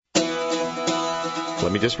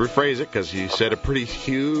Let me just rephrase it, because you said a pretty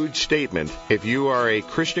huge statement. If you are a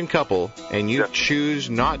Christian couple and you choose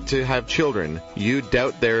not to have children, you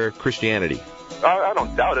doubt their Christianity. I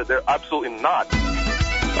don't doubt it. They're absolutely not.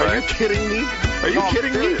 Are you kidding me? Are you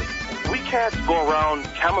kidding me? We can't go around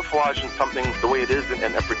camouflaging something the way it is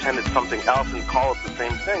and pretend it's something else and call it the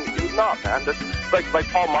same thing. It's not, man. That's like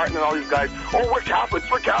Paul Martin and all these guys. Oh, we're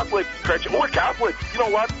Catholics. We're Catholics. We're Catholics. You know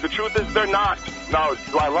what? The truth is they're not. Now,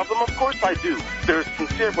 do I love them? Of course I do. They're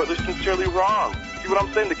sincere, but they're sincerely wrong. See what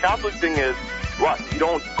I'm saying? The Catholic thing is, what? You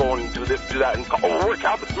don't go and do this, do that, and call, oh, we're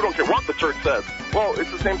Catholics. We don't care what the church says. Well,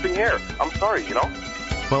 it's the same thing here. I'm sorry, you know?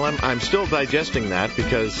 Well, I'm still digesting that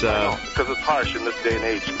because it's harsh in this day and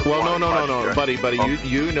age. Well, no, buddy,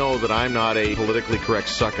 you know that I'm not a politically correct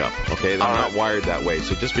suck-up, okay? I'm not wired that way.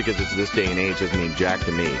 So just because it's this day and age doesn't mean jack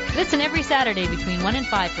to me. Listen every Saturday between 1 and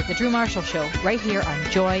 5 for The Drew Marshall Show, right here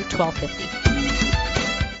on Joy 1250.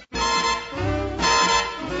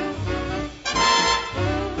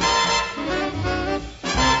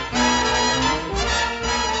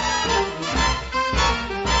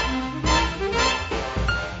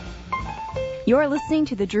 You're listening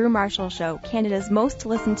to The Drew Marshall Show, Canada's most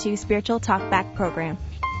listened to spiritual talkback program.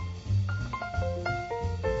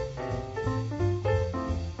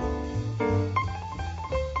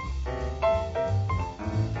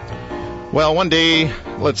 Well, one day,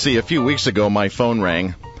 a few weeks ago, my phone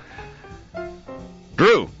rang.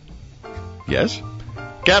 Drew. Yes?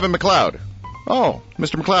 Gavin McLeod. Oh,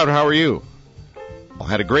 Mr. McLeod, how are you? I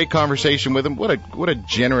had a great conversation with him. What a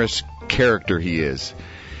generous character he is.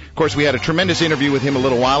 Of course, we had a tremendous interview with him a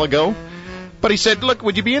little while ago, but he said, look,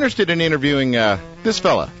 would you be interested in interviewing this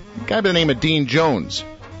fella, a guy by the name of Dean Jones?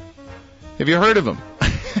 Have you heard of him?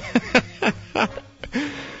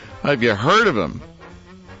 Have you heard of him?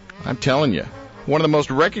 I'm telling you, one of the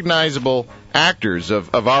most recognizable actors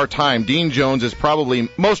of our time. Dean Jones is probably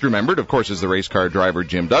most remembered, of course, as the race car driver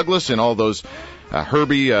Jim Douglas in all those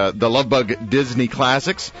Herbie, the Love Bug Disney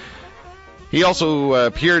classics. He also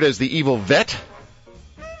appeared as the evil vet,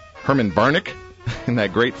 Herman Barnick, in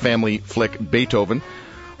that great family flick Beethoven,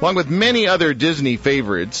 along with many other Disney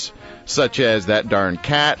favorites, such as That Darn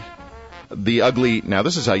Cat, the ugly, now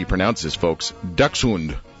this is how you pronounce this, folks,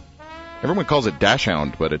 Dachshund. Everyone calls it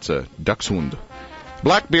Dachshund, but it's a Dachshund.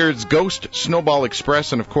 Blackbeard's Ghost, Snowball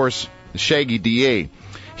Express, and of course, Shaggy D.A.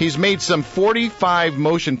 He's made some 45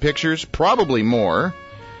 motion pictures, probably more,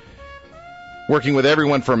 working with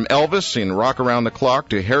everyone from Elvis in Rock Around the Clock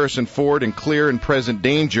to Harrison Ford in Clear and Present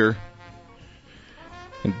Danger.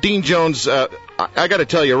 And Dean Jones, I got to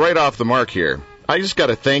tell you right off the mark here, I just got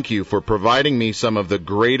to thank you for providing me some of the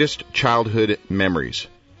greatest childhood memories.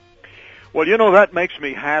 Well, you know, that makes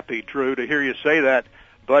me happy, Drew, to hear you say that.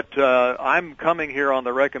 But I'm coming here on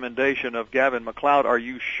the recommendation of Gavin McLeod. Are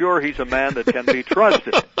you sure he's a man that can be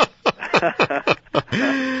trusted?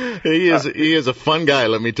 He is a fun guy,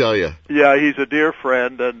 let me tell you. Yeah, he's a dear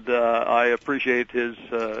friend, and I appreciate his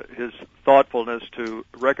thoughtfulness to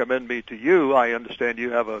recommend me to you. I understand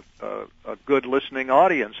you have a good listening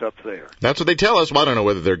audience up there. That's what they tell us. Well, I don't know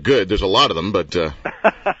whether they're good. There's a lot of them, but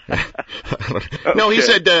no, he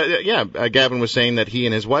said, Gavin was saying that he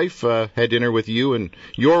and his wife had dinner with you and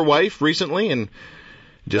your wife recently, and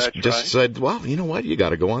just said, well, you know what, you got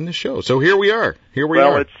to go on this show. So here we are.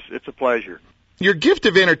 Well, it's a pleasure. Your gift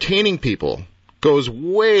of entertaining people goes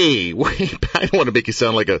way back. I don't want to make you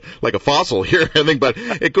sound like a fossil here or anything, but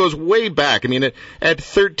it goes way back. I mean, at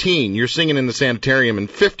 13, you're singing in the sanitarium, and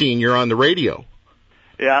 15, you're on the radio.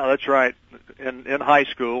 Yeah, that's right. In high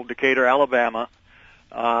school, Decatur, Alabama,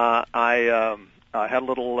 I had a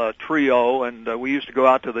little trio, and we used to go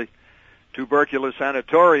out to the tubercular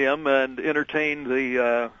sanatorium and entertain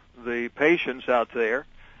the patients out there.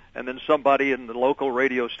 And then somebody in the local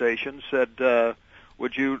radio station said,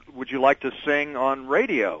 would you like to sing on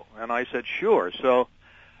radio? And I said, sure. So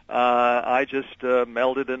I just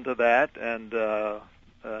melded into that, and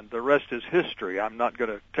the rest is history. I'm not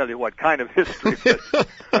going to tell you what kind of history.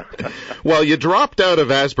 But Well, you dropped out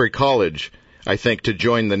of Asbury College, I think, to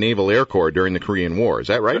join the Naval Air Corps during the Korean War. Is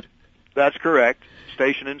that right? That's correct.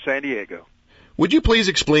 Stationed in San Diego. Would you please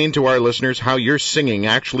explain to our listeners how your singing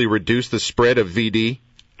actually reduced the spread of VD?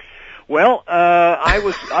 Well,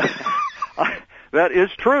 that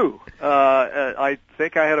is true. I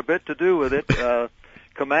think I had a bit to do with it.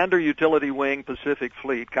 Commander Utility Wing Pacific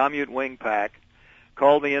Fleet, Commute Wing Pack,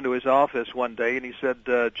 called me into his office one day, and he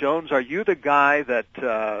said, Jones, are you the guy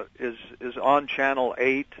that is on Channel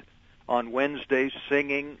 8 on Wednesdays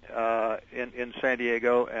singing in San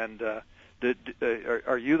Diego? And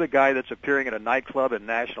are you the guy that's appearing at a nightclub in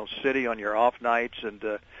National City on your off nights? And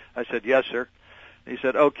I said, yes, sir. He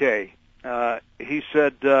said, okay, he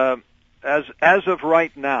said, as of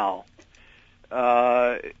right now,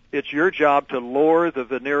 it's your job to lower the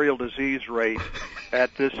venereal disease rate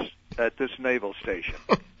at this naval station.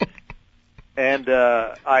 And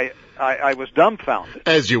I was dumbfounded.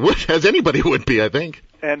 As anybody would be, I think.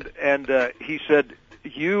 And he said,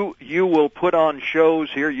 you will put on shows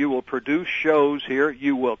here, you will produce shows here,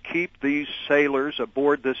 you will keep these sailors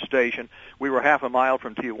aboard this station. We were half a mile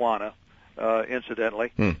from Tijuana,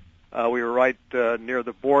 incidentally. We were right near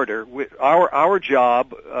the border. Our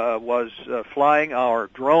job was flying our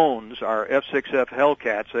drones, our F-6F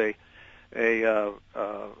Hellcats,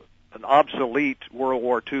 an obsolete World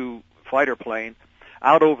War II fighter plane,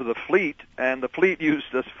 out over the fleet, and the fleet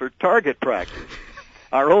used us for target practice.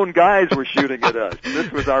 Our own guys were shooting at us.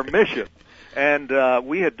 This was our mission. And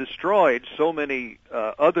we had destroyed so many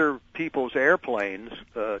other people's airplanes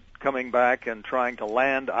coming back and trying to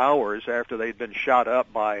land ours after they'd been shot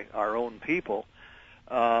up by our own people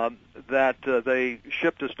that they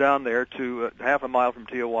shipped us down there to half a mile from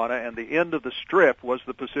Tijuana, and the end of the strip was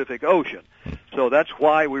the Pacific Ocean. So that's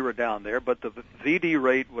why we were down there, but the VD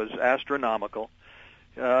rate was astronomical.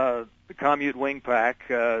 The Commute Wing Pack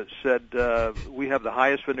said we have the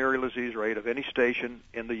highest venereal disease rate of any station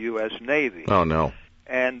in the U.S. Navy. Oh, no.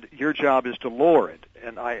 And your job is to lower it.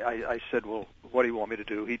 And I said, well, what do you want me to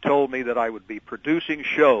do? He told me that I would be producing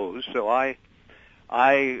shows, so I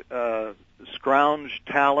scrounged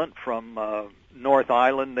talent from North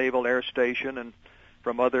Island Naval Air Station and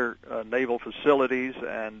from other naval facilities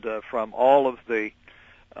and from all of the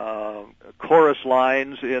chorus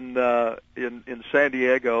lines in San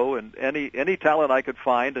Diego, and any talent I could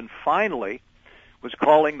find, and finally was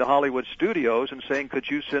calling the Hollywood studios and saying, could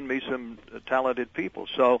you send me some talented people?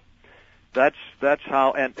 So that's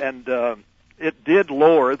how, and it did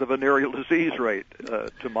lower the venereal disease rate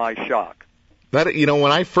to my shock. That,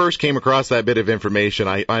 when I first came across that bit of information,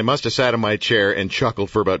 I must have sat in my chair and chuckled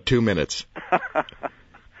for about 2 minutes.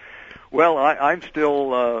 Well, I'm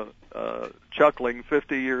still chuckling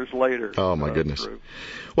 50 years later. Oh, my goodness.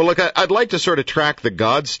 Well, look, I'd like to sort of track the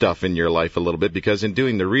God stuff in your life a little bit, because in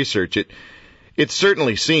doing the research, it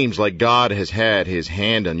certainly seems like God has had his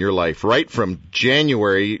hand on your life right from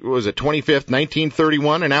January, was it 25th,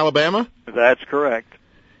 1931 in Alabama? That's correct.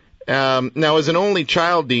 Now, as an only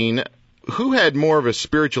child, Dean, who had more of a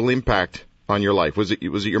spiritual impact on your life? Was it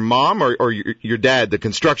your mom or your dad, the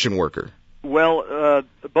construction worker? Well,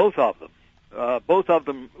 both of them. Both of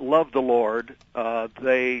them loved the Lord.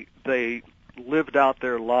 They lived out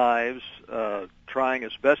their lives trying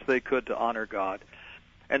as best they could to honor God.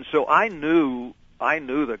 And so I knew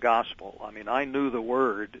the gospel. I mean, I knew the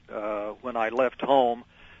word when I left home.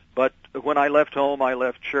 But when I left home, I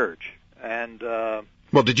left church. And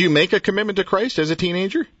well, did you make a commitment to Christ as a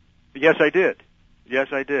teenager? Yes, I did.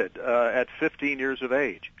 At 15 years of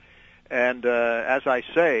age. And as I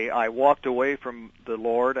say, I walked away from the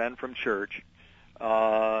Lord and from church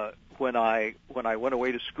when I went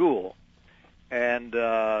away to school. And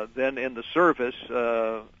then in the service,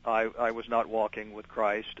 I was not walking with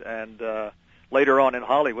Christ. And later on in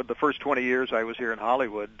Hollywood, the first 20 years I was here in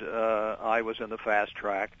Hollywood, I was in the fast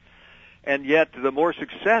track. And yet, the more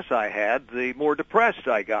success I had, the more depressed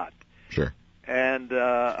I got. Sure. And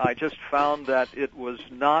I just found that it was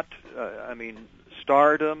not,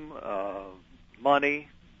 stardom, money,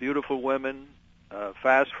 beautiful women,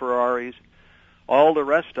 fast Ferraris, all the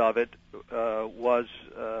rest of it was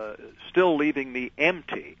still leaving me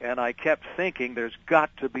empty. And I kept thinking there's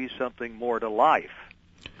got to be something more to life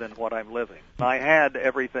than what I'm living. I had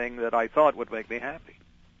everything that I thought would make me happy.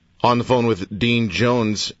 On the phone with Dean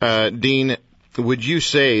Jones. Dean, would you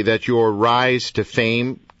say that your rise to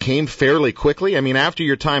fame came fairly quickly? I mean, after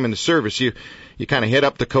your time in the service, you kind of hit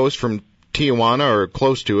up the coast from Tijuana or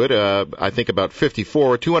close to it, I think about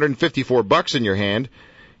 $254 in your hand,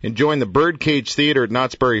 and joined the Birdcage Theater at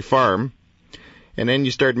Knott's Berry Farm. And then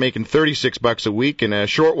you started making $36 a week, and a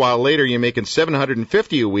short while later you're making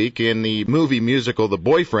 $750 a week in the movie musical The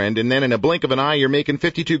Boyfriend, and then in a blink of an eye you're making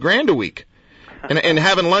 $52,000 a week. And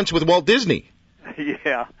having lunch with Walt Disney.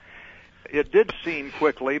 Yeah. It did seem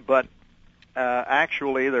quickly, but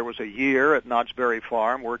actually there was a year at Knott's Berry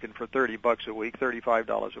Farm working for $30 a week,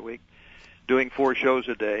 $35 a week, doing 4 shows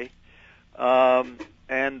a day.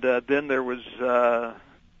 And then there was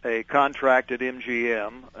a contract at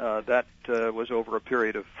MGM that was over a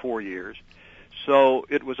period of 4 years. So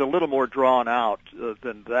it was a little more drawn out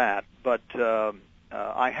than that, but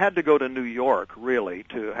I had to go to New York, really,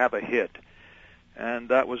 to have a hit. And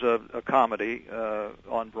that was a comedy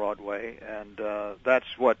on Broadway, and that's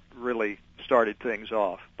what really started things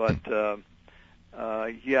off. But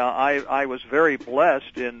I was very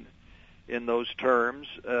blessed in those terms,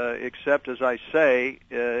 except, as I say,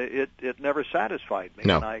 it never satisfied me,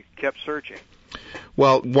 No. and I kept searching.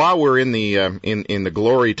 Well, while we're in the in the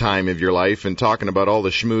glory time of your life and talking about all the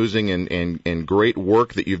schmoozing and great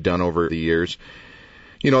work that you've done over the years,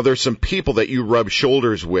 you know, there's some people that you rub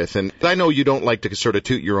shoulders with, and I know you don't like to sort of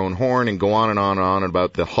toot your own horn and go on and on and on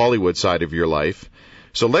about the Hollywood side of your life.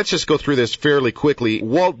 So let's just go through this fairly quickly.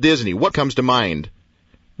 Walt Disney, what comes to mind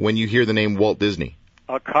when you hear the name Walt Disney?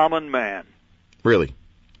 A common man. Really?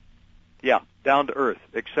 Yeah, down to earth,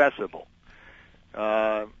 accessible.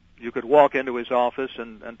 You could walk into his office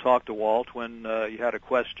and talk to Walt when you had a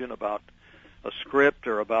question about a script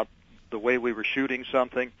or about the way we were shooting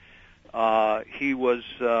something. He was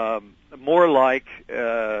more like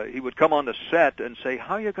he would come on the set and say,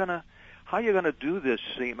 "How you gonna do this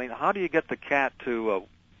scene? I mean, how do you get the cat to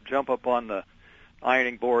jump up on the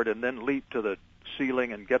ironing board and then leap to the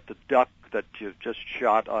ceiling and get the duck that you just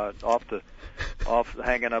shot off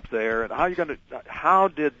hanging up there? And how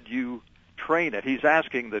did you train it?" He's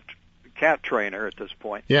asking the cat trainer at this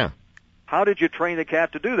point. Yeah. How did you train the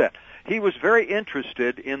cat to do that? He was very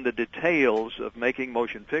interested in the details of making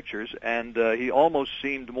motion pictures, and he almost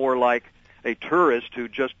seemed more like a tourist who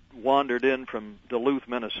just wandered in from Duluth,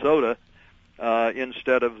 Minnesota,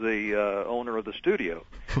 instead of the owner of the studio.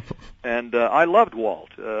 And I loved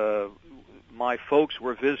Walt. My folks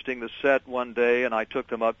were visiting the set one day, and I took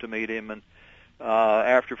them up to meet him, and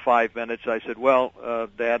after 5 minutes, I said, "Well,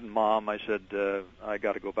 Dad and Mom," I said, "I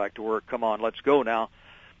got to go back to work. Come on, let's go now."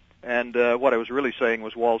 And what I was really saying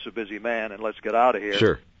was, "Walt's a busy man, and let's get out of here."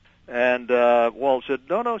 Sure. And Walt said,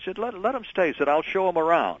 "No," said, let him stay. He said, "I'll show him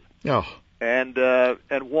around." Oh. And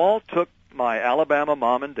Walt took my Alabama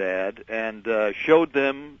mom and dad and showed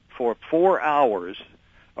them for 4 hours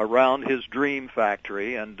around his dream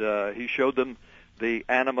factory, and he showed them the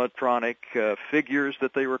animatronic figures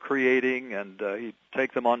that they were creating, and he'd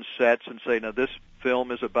take them on sets and say, "Now, this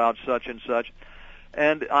film is about such and such."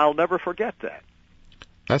 And I'll never forget that.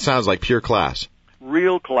 That sounds like pure class.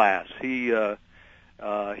 Real class. He had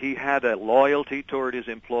a loyalty toward his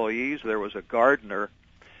employees. There was a gardener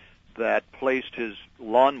that placed his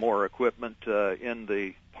lawnmower equipment in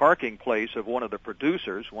the parking place of one of the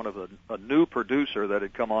producers, a new producer that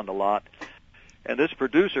had come on the lot. And this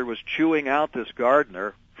producer was chewing out this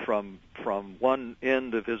gardener from one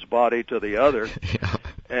end of his body to the other. Yeah.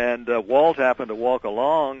 And Walt happened to walk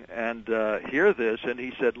along and hear this, and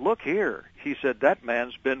he said, "Look here." He said, "That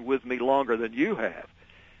man's been with me longer than you have."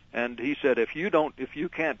 And he said, if you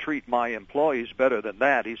can't treat my employees better than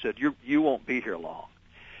that," he said, you won't be here long.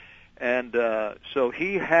 And so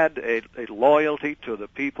he had a loyalty to the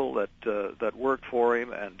people that worked for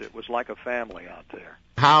him, and it was like a family out there.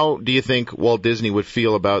 How do you think Walt Disney would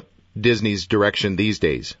feel about Disney's direction these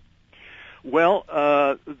days? Well,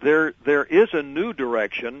 there is a new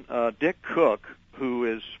direction. Dick Cook, who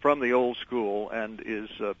is from the old school and is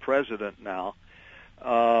president now,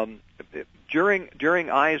 during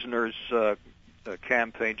Eisner's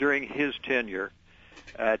campaign, during his tenure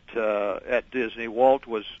at Disney, Walt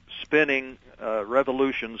was spinning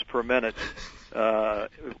revolutions per minute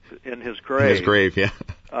in his grave. In his grave, yeah.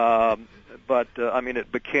 But I mean,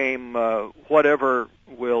 it became whatever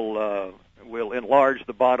will enlarge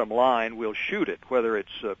the bottom line. We'll shoot it. Whether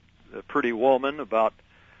it's a pretty woman about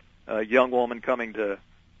a young woman coming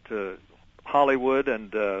to Hollywood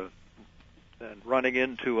and running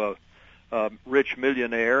into a rich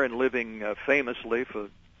millionaire and living famously for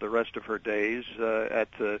the rest of her days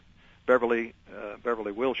at the Beverly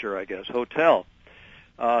Wilshire, I guess, hotel.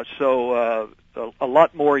 So a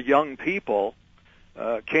lot more young people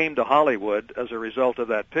came to Hollywood as a result of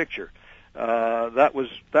that picture. That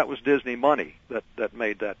was Disney money that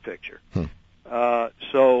made that picture.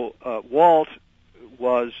 So Walt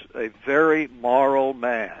was a very moral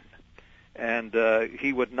man, and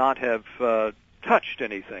he would not have touched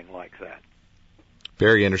anything like that.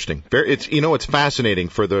 Very interesting. It's fascinating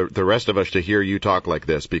for the rest of us to hear you talk like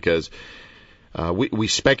this, because we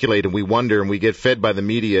speculate and we wonder and we get fed by the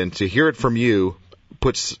media, and to hear it from you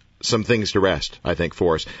puts some things to rest, I think,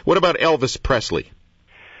 for us. What about Elvis Presley?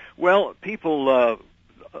 Well, people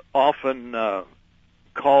often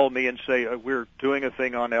call me and say, "We're doing a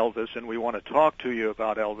thing on Elvis and we want to talk to you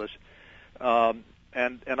about Elvis."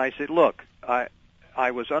 And I say, "Look,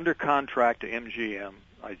 I was under contract to MGM.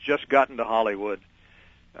 I just got into Hollywood.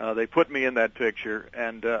 They put me in that picture,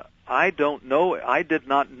 and I did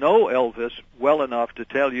not know Elvis well enough to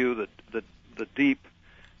tell you the deep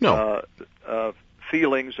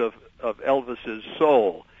feelings of Elvis's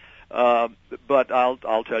soul. But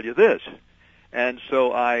I'll tell you this, and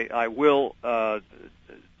so I will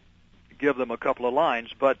give them a couple of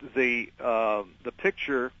lines. But the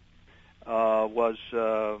picture was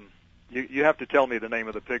you have to tell me the name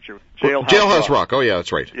of the picture. Jailhouse Rock. Oh yeah,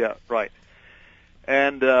 that's right. Yeah, right.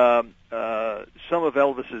 And some of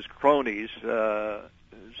Elvis's cronies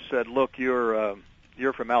said, "Look, you're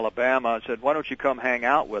from Alabama." I said, "Why don't you come hang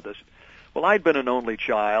out with us?" Well, I'd been an only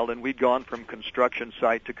child, and we'd gone from construction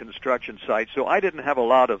site to construction site, so I didn't have a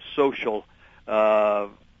lot of social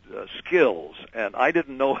skills, and I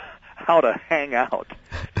didn't know how to hang out.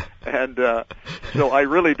 And so I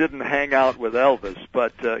really didn't hang out with Elvis,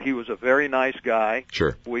 but he was a very nice guy.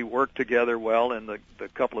 Sure. We worked together well in the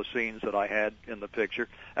couple of scenes that I had in the picture.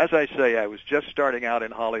 As I say, I was just starting out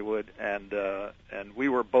in Hollywood, and we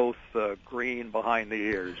were both green behind the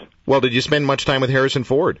ears. Well, did you spend much time with Harrison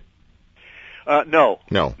Ford? No.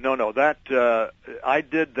 That I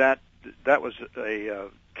did that. That was a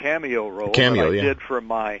cameo role that I did for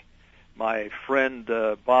my friend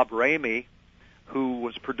Bob Ramey, who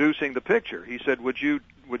was producing the picture. He said, "Would you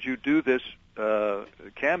do this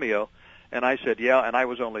cameo?" And I said, "Yeah." And I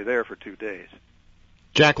was only there for 2 days.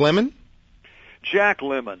 Jack Lemmon? Jack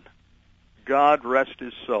Lemmon, God rest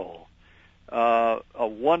his soul. A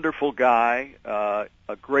wonderful guy,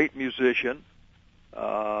 a great musician.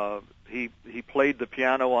 He played the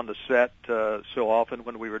piano on the set so often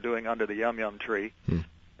when we were doing Under the Yum Yum Tree,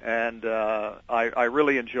 and I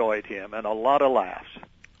really enjoyed him, and a lot of laughs.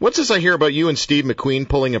 What's this I hear about you and Steve McQueen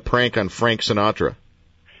pulling a prank on Frank Sinatra?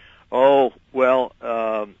 Oh, well,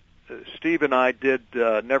 Steve and I did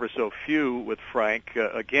Never So Few with Frank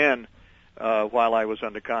again while I was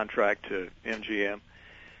under contract to MGM,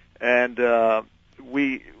 and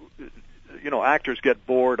we. Actors get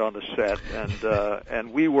bored on the set,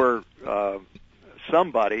 and we were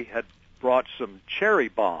somebody had brought some cherry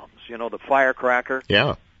bombs, the firecracker,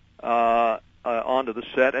 onto the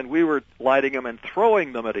set, and we were lighting them and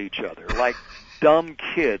throwing them at each other like dumb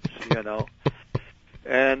kids,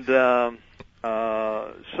 And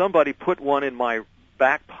somebody put one in my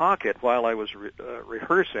back pocket while I was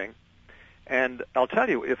rehearsing. And I'll tell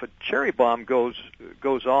you, if a cherry bomb goes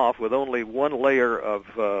off with only one layer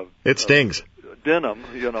of it stings denim,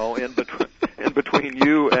 in between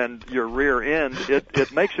you and your rear end,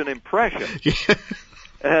 it makes an impression.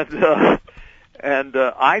 And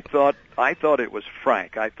I thought it was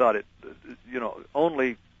Frank. I thought it,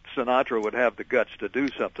 only Sinatra would have the guts to do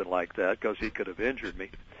something like that because he could have injured me.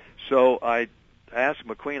 So I asked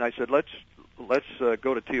McQueen. I said, let's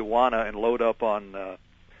go to Tijuana and load up on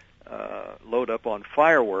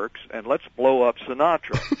fireworks, and let's blow up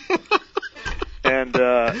Sinatra. And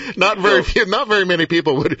not very many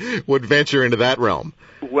people would venture into that realm.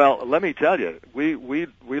 Well, let me tell you, we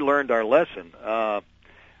learned our lesson.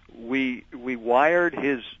 We wired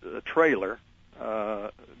his trailer.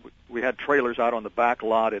 We had trailers out on the back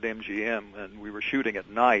lot at MGM, and we were shooting at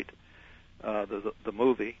night, the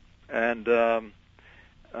movie, and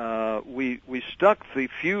we stuck the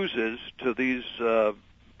fuses to these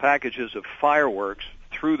packages of fireworks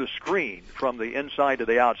through the screen from the inside to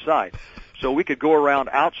the outside, so we could go around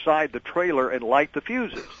outside the trailer and light the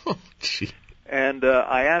fuses. Oh, gee. And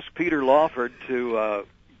I asked Peter Lawford to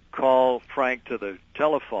call Frank to the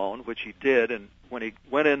telephone, which he did, and when he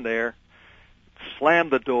went in there, slammed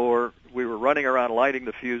the door, we were running around lighting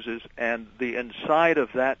the fuses, and the inside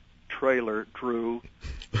of that trailer, Drew,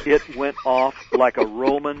 it went off like a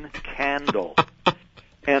Roman candle.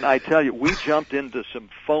 And I tell you, we jumped into some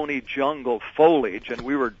phony jungle foliage, and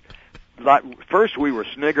we were first we were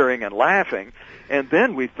sniggering and laughing, and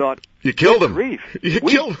then we thought, you killed him.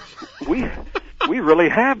 Killed him. We really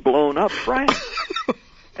have blown up Frank.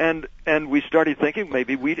 And we started thinking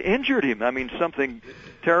maybe we'd injured him. I mean, something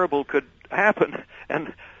terrible could happen,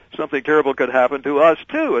 and something terrible could happen to us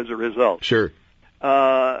too as a result. Sure.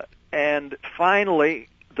 And finally,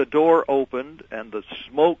 the door opened, and the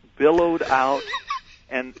smoke billowed out.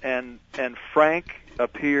 And Frank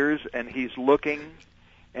appears, and he's looking,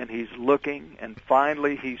 and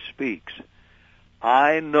finally he speaks.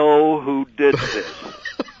 "I know who did this."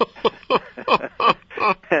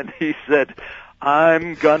 And he said,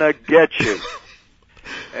 "I'm gonna get you."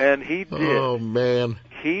 And he did. Oh, man.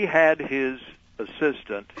 He had his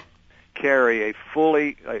assistant carry a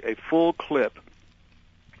full clip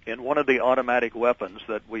in one of the automatic weapons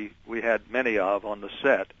that we had many of on the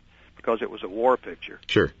set, because it was a war picture.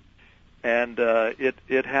 Sure. And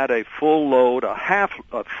it had a full load,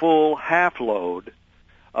 a full half load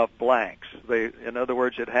of blanks. In other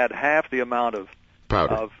words, it had half the amount of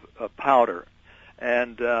powder.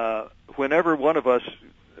 And whenever one of us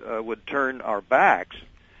would turn our backs,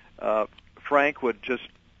 Frank would just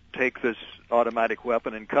take this automatic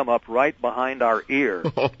weapon and come up right behind our ear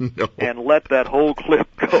no. and let that whole clip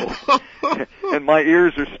go. And my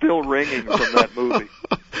ears are still ringing from that movie.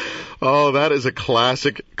 Oh, that is a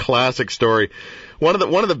classic story. One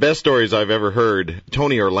of the best stories I've ever heard.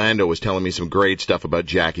 Tony Orlando was telling me some great stuff about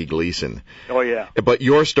Jackie Gleason. Oh yeah. But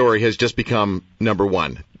your story has just become number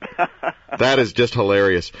one. That is just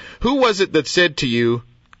hilarious. Who was it that said to you,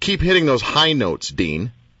 "Keep hitting those high notes,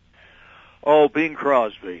 Dean"? Oh, Bing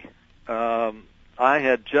Crosby. I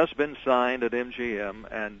had just been signed at MGM,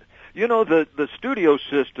 and you know the studio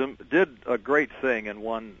system did a great thing in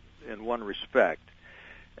one respect,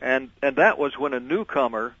 and that was when a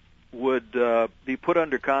newcomer would be put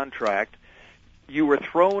under contract, you were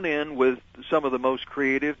thrown in with some of the most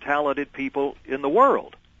creative, talented people in the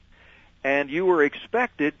world, and you were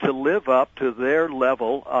expected to live up to their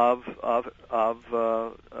level of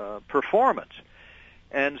performance.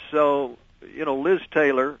 And so, you know, Liz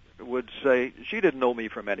Taylor would say, she didn't know me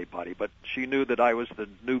from anybody, but she knew that I was the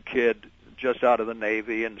new kid just out of the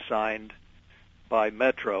Navy and signed by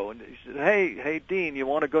Metro. And he said, hey, Dean, you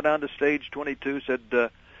want to go down to stage 22? Said,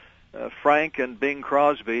 Frank and Bing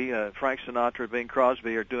Crosby, Frank Sinatra and Bing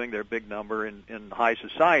Crosby are doing their big number in high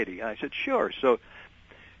society. And I said, sure. So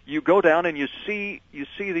you go down and you see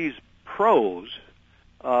these pros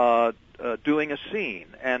doing a scene.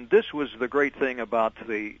 And this was the great thing about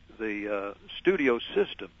the studio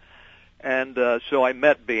system. And so I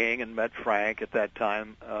met Bing and met Frank at that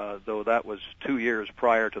time, though that was 2 years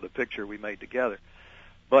prior to the picture we made together.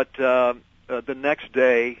 But the next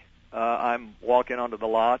day, I'm walking onto the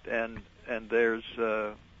lot, and there's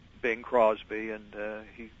Bing Crosby, and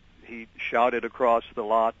he shouted across the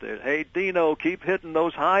lot, "Hey, Dino, keep hitting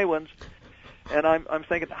those high ones." And I'm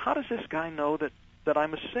thinking, how does this guy know that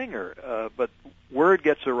I'm a singer? But word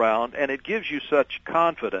gets around, and it gives you such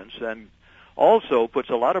confidence, and also puts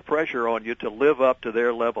a lot of pressure on you to live up to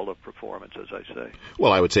their level of performance, as I say.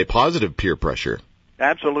 Well, I would say positive peer pressure.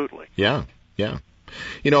 Absolutely. Yeah.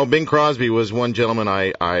 You know, Bing Crosby was one gentleman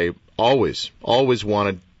I always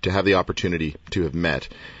wanted to have the opportunity to have met.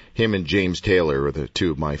 Him and James Taylor are the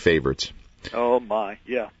two of my favorites. Oh, my.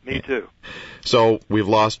 Yeah, me too. So we've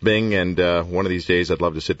lost Bing, and one of these days I'd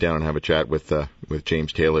love to sit down and have a chat with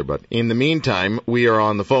James Taylor. But in the meantime, we are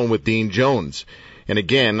on the phone with Dean Jones. And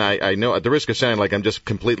again, I know at the risk of sounding like I'm just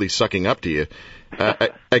completely sucking up to you,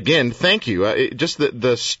 again, thank you. Just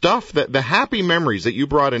the stuff, the happy memories that you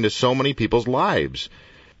brought into so many people's lives.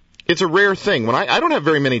 It's a rare thing. When I don't have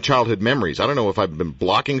very many childhood memories. I don't know if I've been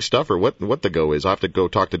blocking stuff or what the go is. I'll have to go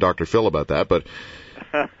talk to Dr. Phil about that. But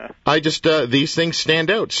I just, these things stand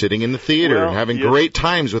out, sitting in the theater and having great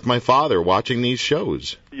times with my father watching these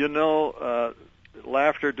shows. You know,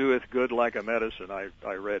 laughter doeth good like a medicine,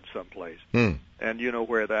 I read someplace. And you know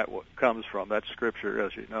where that comes from. That's scripture,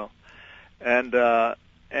 as you know. And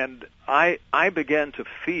I began to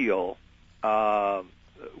feel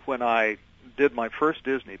when I did my first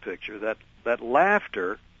Disney picture that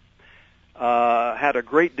laughter had a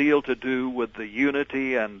great deal to do with the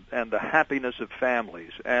unity and the happiness of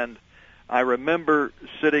families. And I remember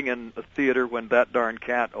sitting in a theater when That Darn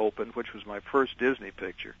Cat opened, which was my first Disney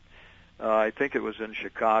picture. I think it was in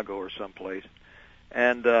Chicago or someplace.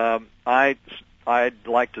 And I'd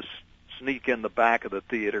like to sneak in the back of the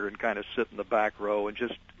theater and kind of sit in the back row and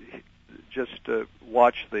just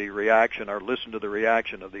watch the reaction or listen to the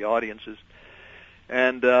reaction of the audiences.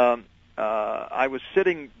 And I was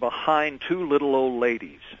sitting behind two little old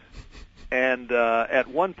ladies. And at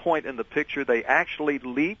one point in the picture, they actually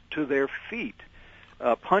leaped to their feet,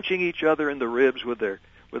 punching each other in the ribs with their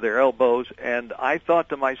elbows. And I thought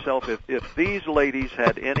to myself, if these ladies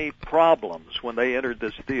had any problems when they entered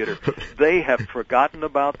this theater, they have forgotten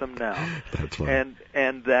about them now. That's funny.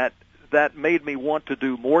 And that made me want to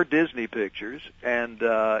do more Disney pictures, and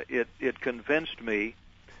it convinced me,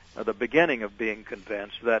 the beginning of being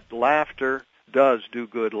convinced, that laughter does do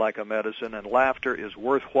good like a medicine, and laughter is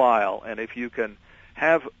worthwhile. And if you can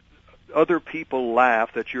have other people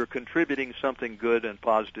laugh, that you're contributing something good and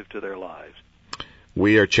positive to their lives.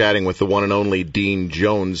 We are chatting with the one and only Dean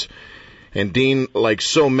Jones. And Dean, like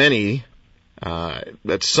so many,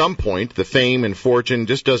 at some point, the fame and fortune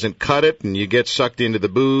just doesn't cut it, and you get sucked into the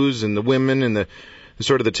booze and the women and the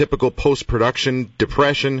sort of the typical post-production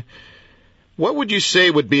depression. What would you say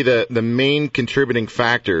would be the main contributing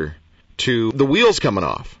factor to the wheels coming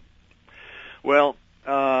off? Well,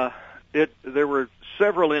 there were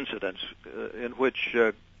several incidents in which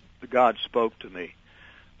God spoke to me.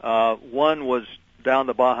 One was down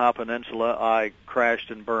the Baja Peninsula. I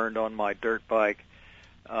crashed and burned on my dirt bike,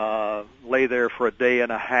 lay there for a day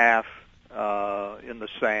and a half in the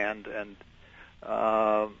sand,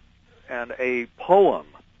 and a poem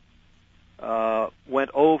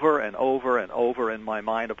went over and over and over in my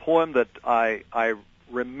mind, a poem that I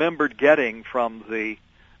remembered getting from the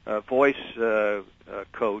voice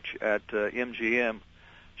coach at MGM.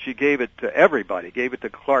 She gave it to everybody, gave it to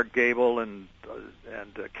Clark Gable and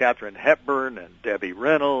Katharine Hepburn and Debbie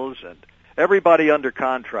Reynolds and everybody under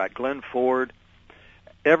contract, Glenn Ford,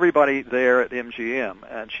 everybody there at MGM.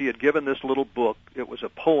 And she had given this little book. It was a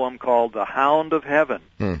poem called The Hound of Heaven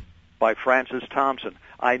by Francis Thompson.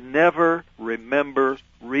 I never remember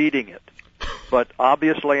reading it, but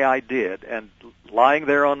obviously I did. And lying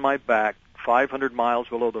there on my back, 500 miles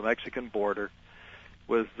below the Mexican border,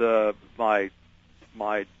 with my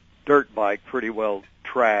dirt bike pretty well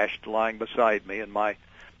trashed lying beside me, and my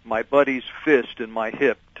buddy's fist in my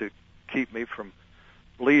hip to keep me from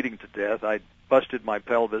bleeding to death. I busted my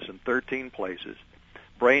pelvis in 13 places,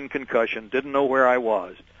 brain concussion, didn't know where I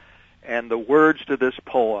was. And the words to this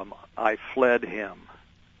poem, I fled him.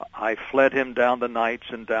 I fled him down the nights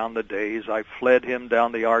and down the days. I fled him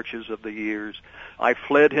down the arches of the years. I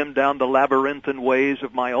fled him down the labyrinthine ways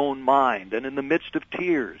of my own mind. And in the midst of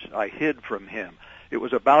tears, I hid from him. It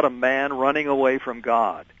was about a man running away from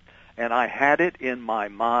God. And I had it in my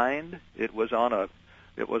mind. It was on a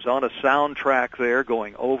soundtrack there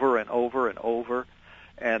going over and over and over.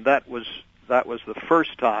 And that was the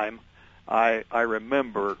first time I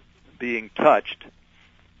remember being touched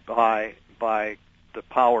by the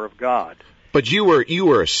power of God. But you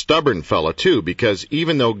were a stubborn fellow too, because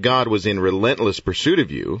even though God was in relentless pursuit of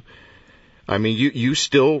you, I mean, you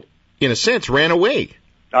still, in a sense, ran away.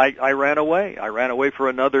 I ran away. I ran away for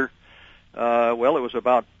another. It was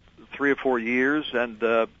about 3 or 4 years, and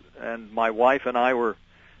my wife and I were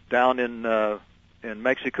down in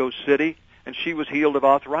Mexico City, and she was healed of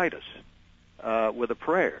arthritis with a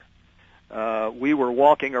prayer. We were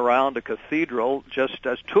walking around a cathedral just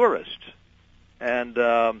as tourists. And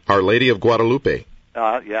Our Lady of Guadalupe.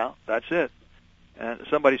 Yeah, that's it. And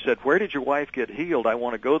somebody said, "Where did your wife get healed? I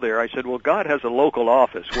want to go there." I said, "Well, God has a local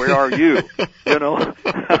office. Where are you?" You know.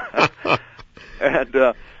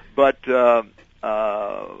 And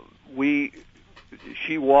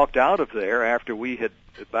she walked out of there after we had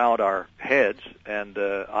bowed our heads, and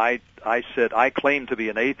I said, I claimed to be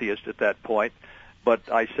an atheist at that point,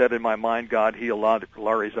 but I said in my mind, God healed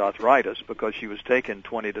Laurie's arthritis, because she was taking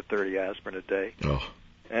 20 to 30 aspirin a day. Oh.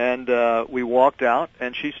 And we walked out,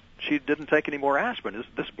 and she didn't take any more aspirin.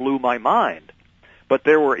 This blew my mind. But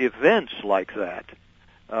there were events like that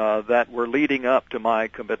that were leading up to my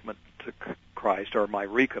commitment to Christ, or my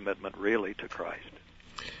recommitment, really, to Christ.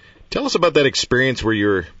 Tell us about that experience where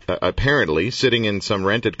you're apparently sitting in some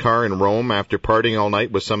rented car in Rome after partying all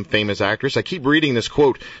night with some famous actress. I keep reading this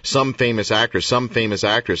quote, some famous actress,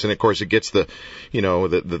 and of course it gets the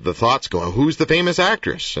thoughts going, who's the famous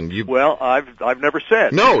actress? And you. Well, I've never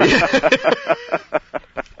said. No.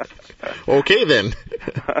 Okay then.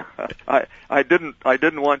 I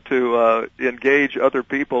didn't want to engage other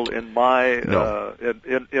people in my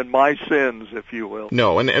in my sins, if you will.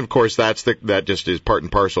 No, and of course that just is part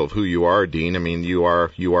and parcel of who you are, Dean. I mean, you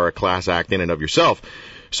are a class act in and of yourself.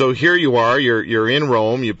 So here you are, you're in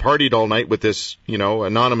Rome, you partied all night with this,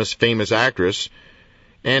 anonymous famous actress,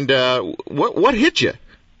 and what hit you?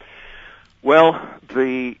 Well,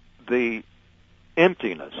 the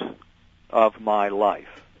emptiness of my life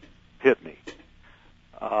hit me.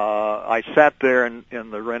 I sat there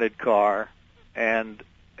in the rented car and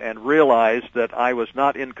realized that I was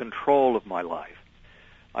not in control of my life.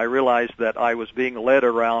 I realized that I was being led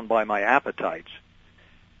around by my appetites,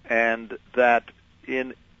 and that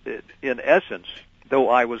in essence, though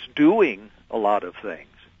I was doing a lot of things,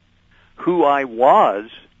 who I was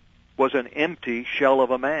an empty shell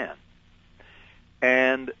of a man.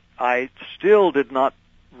 And I still did not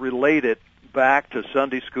relate it back to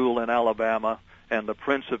Sunday school in Alabama and the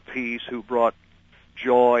Prince of Peace, who brought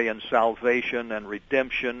joy and salvation and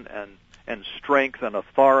redemption and strength and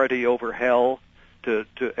authority over hell to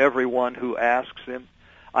everyone who asks him.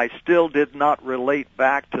 I still did not relate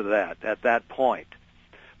back to that at that point.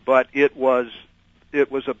 But it was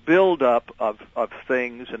a build-up of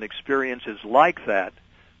things and experiences like that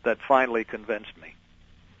finally convinced me.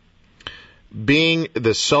 Being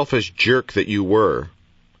the selfish jerk that you were.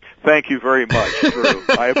 Thank you very much, Drew.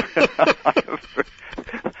 I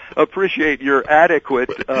appreciate your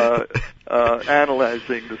adequate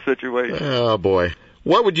analyzing the situation. Oh boy,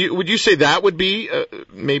 what would you say that would be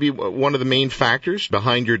maybe one of the main factors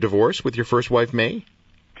behind your divorce with your first wife, May?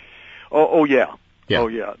 Oh yeah. Oh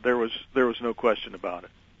yeah. There was no question about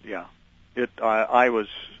it. Yeah, I was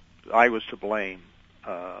to blame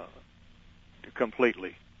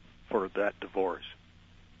completely for that divorce.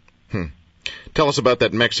 Tell us about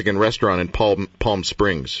that Mexican restaurant in Palm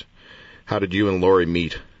Springs. How did you and Lori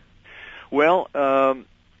meet? Well,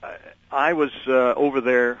 I was over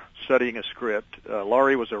there studying a script.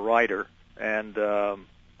 Laurie was a writer, and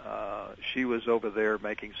she was over there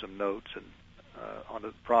making some notes and on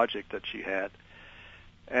a project that she had.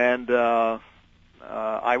 And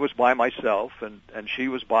I was by myself, and she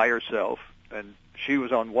was by herself, and she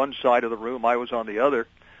was on one side of the room, I was on the other.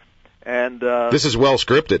 And this is well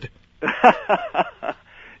scripted.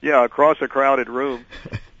 Yeah, across a crowded room.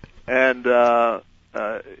 And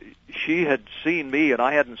she had seen me, and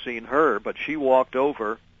I hadn't seen her, but she walked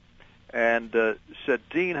over and said,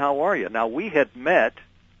 "Dean, how are you?" Now, we had met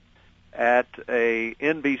at a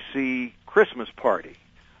NBC Christmas party.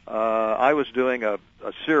 I was doing a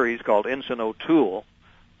series called Ensign O'Toole,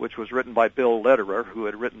 which was written by Bill Lederer, who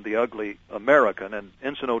had written The Ugly American, and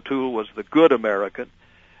Ensign O'Toole was the good American.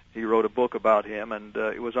 He wrote a book about him, and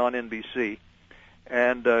it was on NBC.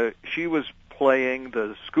 And she was playing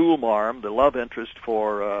the schoolmarm, the love interest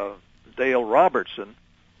for Dale Robertson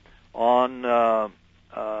on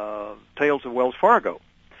Tales of Wells Fargo.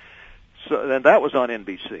 So, and that was on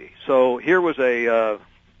NBC. So here was a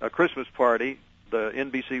Christmas party. The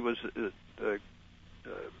NBC was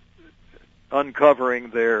uncovering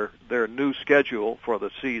their new schedule for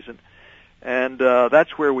the season, and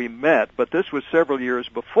that's where we met. But this was several years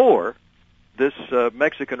before this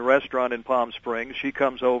Mexican restaurant in Palm Springs. She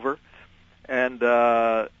comes over and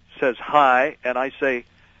says hi, and I say,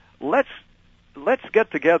 let's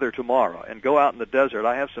get together tomorrow and go out in the desert.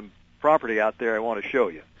 I have some property out there I want to show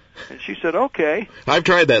you. And she said, okay. I've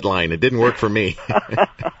tried that line. It didn't work for me.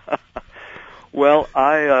 Well,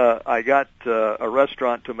 I got a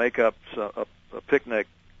restaurant to make up a picnic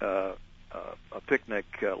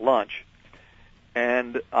lunch,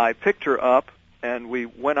 and I picked her up, and we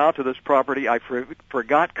went out to this property. I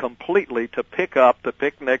forgot completely to pick up the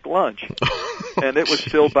picnic lunch, and it was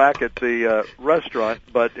still back at the restaurant.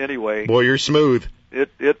 But anyway, boy, you're smooth.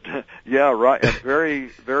 Yeah, right. I'm very,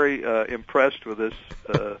 very impressed with this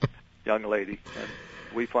young lady, and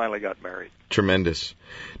we finally got married. Tremendous.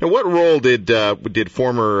 Now, what role did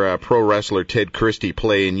former pro wrestler Ted Christie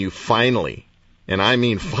play in you finally, and I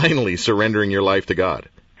mean finally, surrendering your life to God?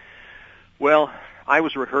 Well, I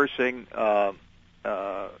was rehearsing a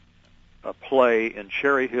play in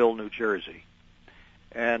Cherry Hill, New Jersey,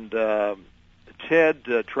 and Ted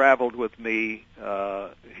traveled with me.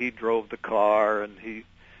 He drove the car, and he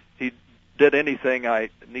did anything I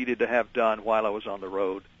needed to have done while I was on the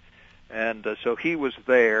road. And so he was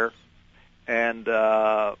there, and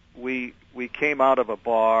we came out of a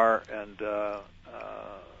bar, and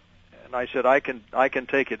I said, I can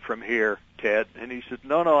take it from here, Ted. And he said,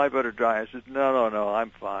 no, I better drive. I said, no, I'm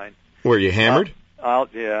fine. Were you hammered?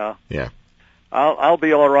 Yeah. I'll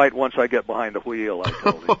be all right once I get behind the wheel, I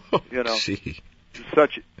told him. You know, Gee.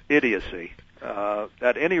 Such idiocy.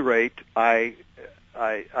 At any rate, I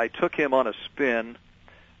took him on a spin,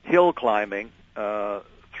 hill climbing,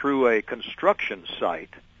 through a construction site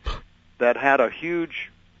that had a huge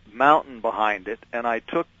mountain behind it, and I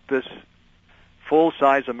took this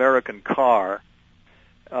full-size American car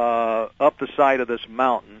up the side of this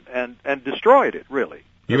mountain and destroyed it, really,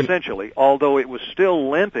 essentially, although it was still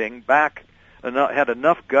limping back, had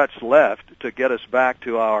enough guts left to get us back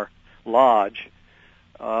to our lodge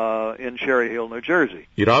in Cherry Hill, New Jersey.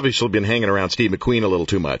 You'd obviously been hanging around Steve McQueen a little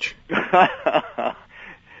too much.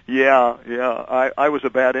 Yeah. I was a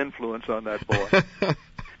bad influence on that boy.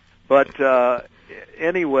 But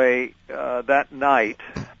anyway, that night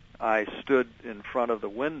I stood in front of the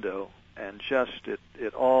window, and just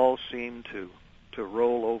it all seemed to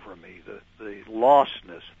roll over me. The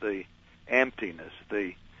lostness, the emptiness,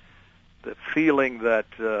 the feeling that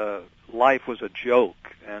life was a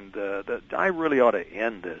joke, and that I really ought to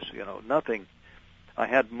end this. You know, nothing. I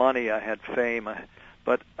had money, I had fame,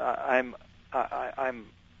 but I'm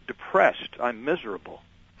depressed. I'm miserable.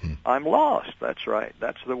 I'm lost. That's right.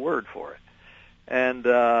 That's the word for it. And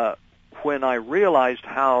when I realized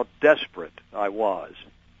how desperate I was,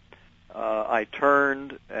 I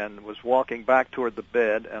turned and was walking back toward the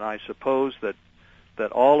bed, and I suppose that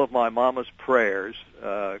all of my mama's prayers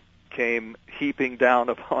came heaping down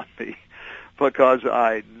upon me, because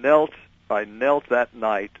I knelt that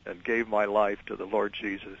night and gave my life to the Lord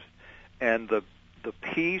Jesus, and the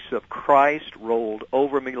peace of Christ rolled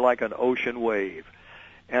over me like an ocean wave.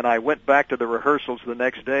 And I went back to the rehearsals the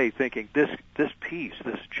next day thinking, this peace,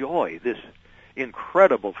 this joy, this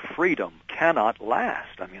incredible freedom cannot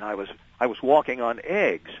last. I mean, I was walking on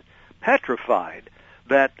eggs, petrified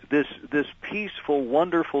that this peaceful,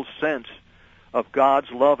 wonderful sense of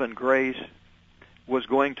God's love and grace was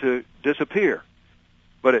going to disappear.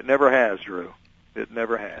 But it never has, Drew. It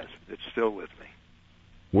never has. It's still with me.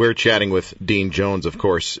 We're chatting with Dean Jones, of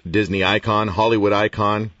course, Disney icon, Hollywood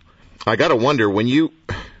icon. I got to wonder, when you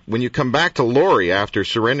come back to Lori after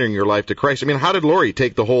surrendering your life to Christ, I mean, how did Lori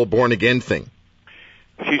take the whole born-again thing?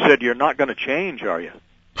 She said, "You're not going to change, are you?"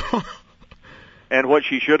 And what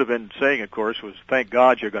she should have been saying, of course, was, "Thank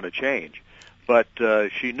God you're going to change." But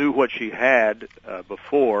she knew what she had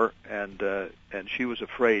before, and she was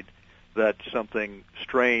afraid that something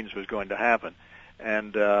strange was going to happen.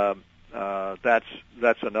 And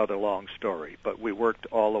that's another long story. But we worked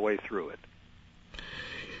all the way through it.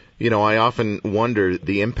 You know, I often wonder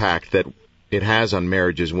the impact that it has on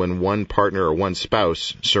marriages when one partner or one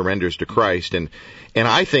spouse surrenders to Christ. And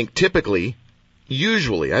I think typically,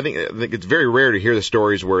 usually, I think it's very rare to hear the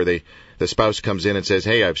stories where the spouse comes in and says,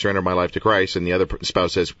 "Hey, I've surrendered my life to Christ," and the other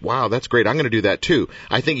spouse says, "Wow, that's great, I'm going to do that too."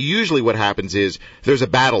 I think usually what happens is there's a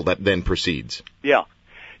battle that then proceeds. Yeah,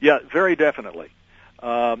 very definitely.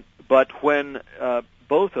 But when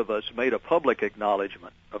both of us made a public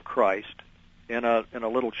acknowledgement of Christ in a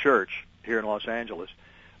little church here in Los Angeles,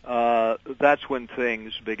 that's when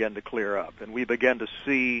things began to clear up, and we began to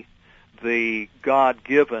see the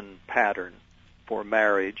God-given pattern for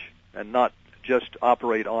marriage, and not just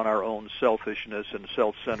operate on our own selfishness and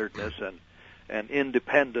self-centeredness and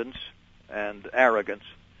independence and arrogance,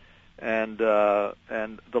 and the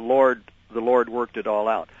Lord worked it all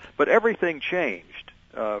out. But everything changed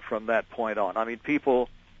from that point on. I mean, people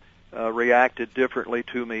reacted differently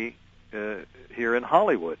to me here in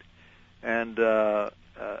Hollywood, and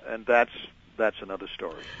that's another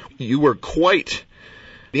story. You were quite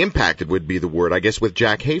impacted, would be the word, I guess, with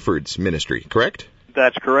Jack Hayford's ministry, correct?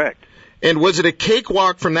 That's correct. And was it a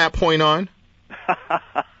cakewalk from that point on?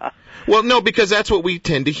 Well, no, because that's what we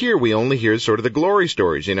tend to hear. We only hear sort of the glory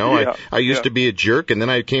stories, you know. Yeah, I used to be a jerk, and then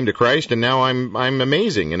I came to Christ, and now I'm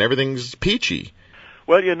amazing, and everything's peachy.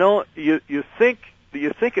 Well, you know, you think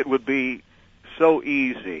it would be so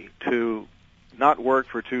easy to not work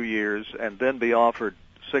for 2 years and then be offered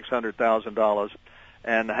 $600,000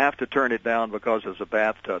 and have to turn it down because there's a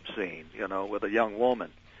bathtub scene, you know, with a young woman.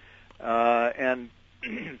 And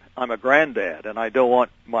I'm a granddad, and I don't want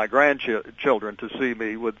my grandchildren to see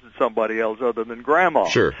me with somebody else other than Grandma.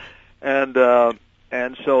 Sure. And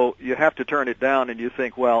so you have to turn it down, and you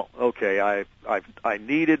think, well, okay, I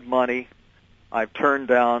needed money. I've turned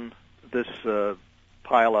down this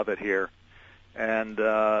pile of it here, and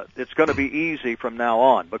it's going to be easy from now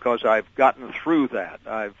on because I've gotten through that.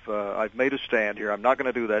 I've made a stand here. I'm not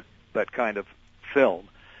going to do that kind of film.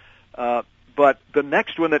 But the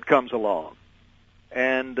next one that comes along,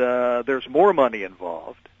 and there's more money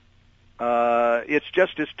involved, it's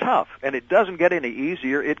just as tough, and it doesn't get any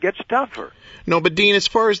easier. It gets tougher. No, but Dean, as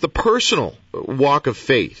far as the personal walk of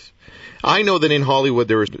faith, I know that in Hollywood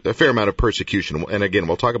there is a fair amount of persecution, and again,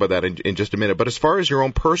 we'll talk about that in just a minute, but as far as your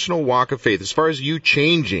own personal walk of faith, as far as you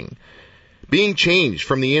being changed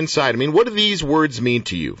from the inside, I mean, what do these words mean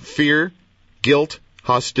to you? Fear, guilt,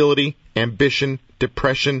 hostility, ambition,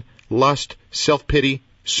 depression, lust, self-pity,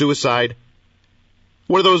 suicide.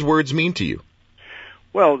 What do those words mean to you?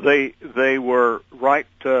 Well, they were right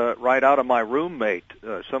out of my roommate.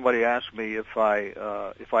 Somebody asked me if I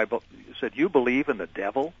said, "You believe in the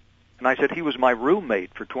devil?" And I said, he was my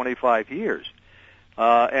roommate for 25 years.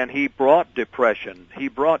 And he brought depression, he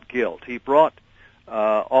brought guilt, he brought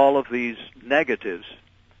all of these negatives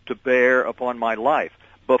to bear upon my life,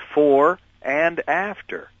 before and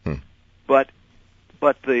after. But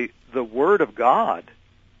the Word of God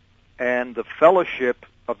and the fellowship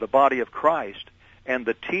of the body of Christ and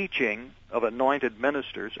the teaching of anointed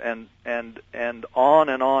ministers and on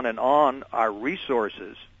and on and on, our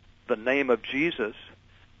resources, the name of Jesus,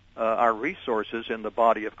 our resources in the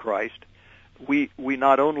body of Christ, we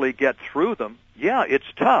not only get through them, yeah, it's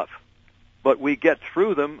tough, but we get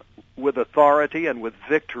through them with authority and with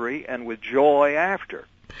victory and with joy after.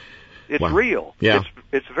 It's real. Yeah.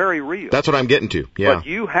 It's very real. That's what I'm getting to. Yeah. But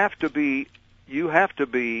you have to be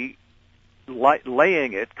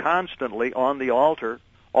laying it constantly on the altar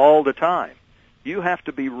all the time. You have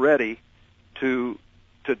to be ready to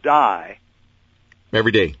die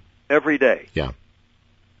every day. Every day. Yeah.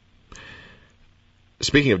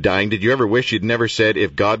 Speaking of dying, did you ever wish you'd never said,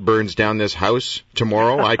 "If God burns down this house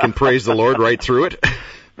tomorrow, I can praise the Lord right through it"?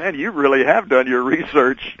 Man, you really have done your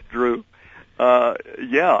research, Drew.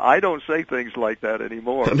 Yeah, I don't say things like that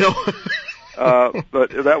anymore. No.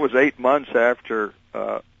 But that was 8 months after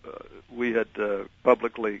we had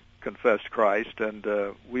publicly confessed Christ, and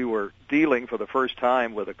we were dealing for the first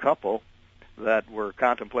time with a couple that were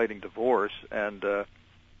contemplating divorce, and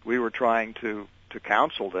we were trying to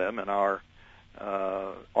counsel them in our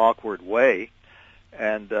awkward way.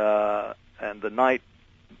 And the night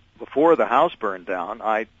before the house burned down,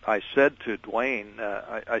 I said to Dwayne,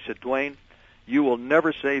 I said, Dwayne, you will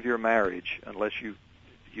never save your marriage unless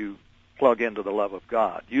you plug into the love of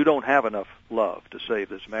God. You don't have enough love to save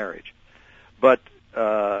this marriage. But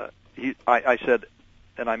I said,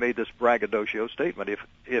 and I made this braggadocio statement,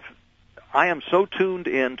 if I am so tuned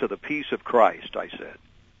in to the peace of Christ, I said,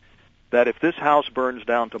 that if this house burns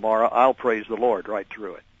down tomorrow, I'll praise the Lord right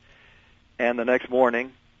through it. And the next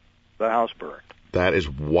morning, the house burned. That is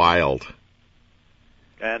wild.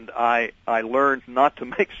 And I learned not to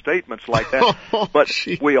make statements like that. But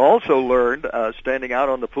we also learned, standing out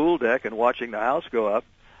on the pool deck and watching the house go up,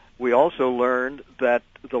 we also learned that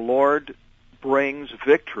the Lord brings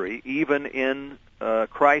victory even in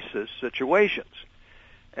crisis situations.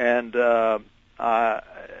 And I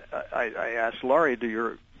asked Laurie, do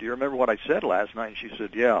you remember what I said last night? And she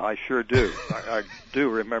said, yeah, I sure do. I do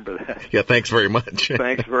remember that. Yeah, thanks very much.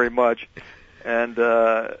 Thanks very much. And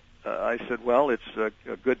I said, well, it's a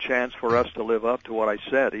good chance for us to live up to what I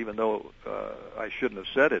said, even though I shouldn't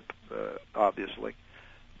have said it, obviously.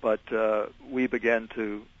 But we began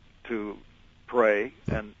to pray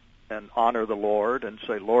and honor the Lord and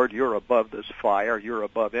say, Lord, you're above this fire. You're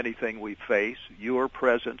above anything we face. Your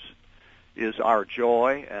presence is our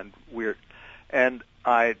joy. And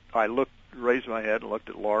I raised my head and looked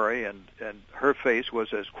at Laurie, and her face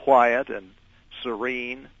was as quiet and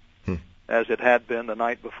serene as it had been the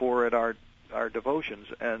night before at our devotions.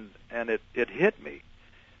 And it hit me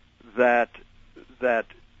that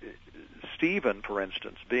Stephen, for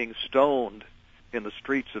instance, being stoned in the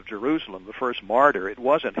streets of Jerusalem, the first martyr, it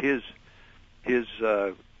wasn't his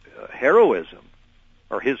heroism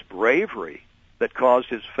or his bravery that caused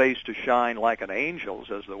his face to shine like an angel's,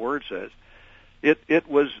 as the word says. It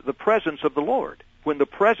was the presence of the Lord.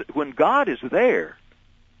 When God is there,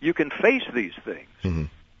 you can face these things. Mm-hmm.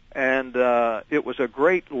 And it was a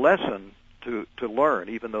great lesson to learn,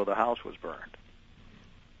 even though the house was burned.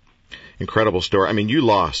 Incredible story. I mean, you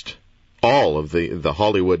lost all of the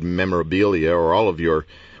Hollywood memorabilia, or all of your...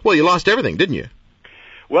 Well, you lost everything, didn't you?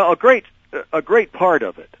 Well, a great part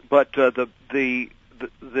of it. But the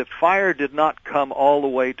fire did not come all the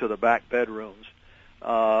way to the back bedrooms,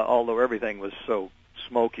 although everything was so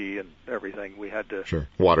smoky and everything. We had to... Sure.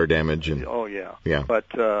 Water damage and... Oh, yeah. Yeah. But,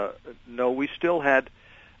 no, we still had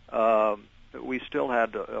a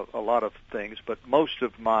lot of things, but most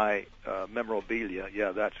of my memorabilia,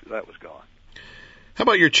 that was gone. How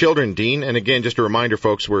about your children, Dean? And again, just a reminder,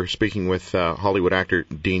 folks, we're speaking with Hollywood actor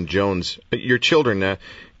Dean Jones. Your children,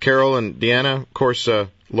 Carol and Deanna, of course,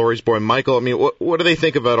 Laurie's boy Michael. I mean, what do they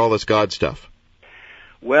think about all this God stuff?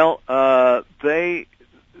 Well, they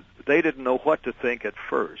didn't know what to think at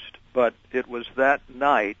first, but it was that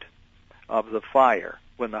night of the fire,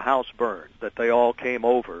 when the house burned, that they all came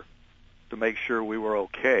over to make sure we were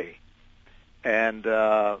okay. And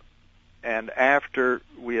after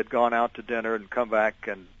we had gone out to dinner and come back,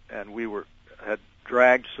 and we had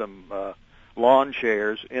dragged some lawn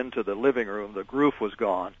chairs into the living room. The roof was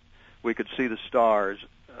gone. We could see the stars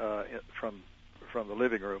from the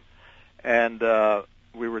living room, and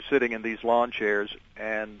we were sitting in these lawn chairs.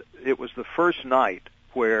 And it was the first night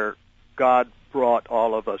where God brought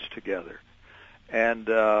all of us together. And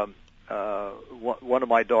one of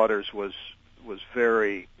my daughters was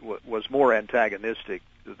more antagonistic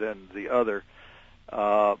than the other,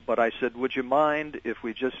 but I said, would you mind if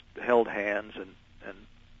we just held hands and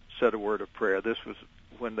said a word of prayer? This was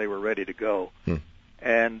when they were ready to go.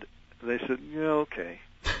 And they said, yeah, okay.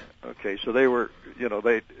 So they were,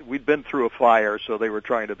 we'd been through a fire, so they were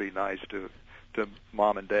trying to be nice to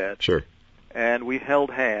Mom and Dad. Sure. And we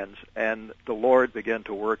held hands, and the Lord began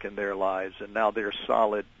to work in their lives, and now they're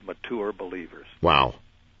solid, mature believers. Wow.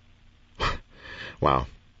 Wow.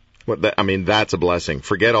 That's a blessing.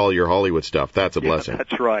 Forget all your Hollywood stuff. That's a blessing.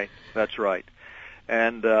 That's right.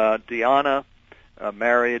 And Deanna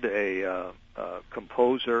married a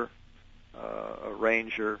composer,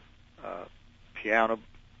 arranger,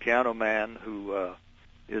 piano man who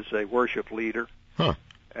is a worship leader. Huh.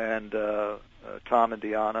 And Tom and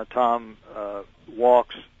Deanna. Tom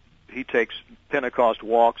walks. He takes Pentecost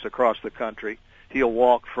walks across the country. He'll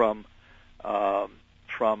walk from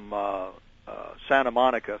Santa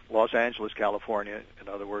Monica, Los Angeles, California, in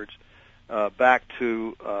other words, back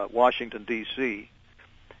to Washington, D.C.,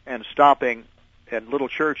 and stopping at little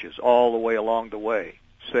churches all the way along the way,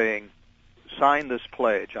 saying, sign this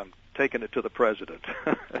pledge. I'm taking it to the president.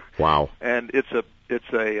 Wow. And it's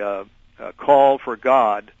a call for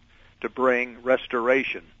God to bring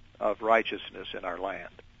restoration of righteousness in our land.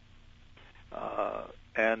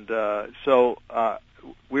 So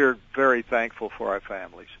we're very thankful for our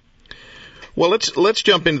families. Well, let's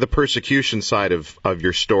jump into the persecution side of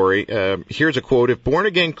your story. Here's a quote: "If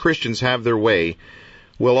born-again Christians have their way,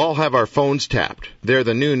 we'll all have our phones tapped. They're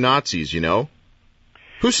the new Nazis, you know."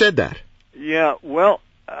 Who said that? Yeah, well,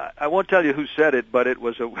 I won't tell you who said it, but it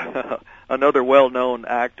was another well-known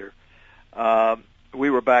actor. We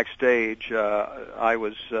were backstage.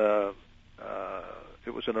 It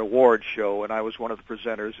was an award show, and I was one of the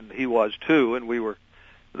presenters, and he was too. And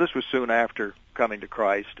this was soon after coming to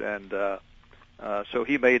Christ, and so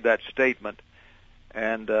he made that statement.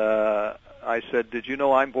 And I said, "Did you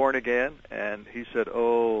know I'm born again?" And he said,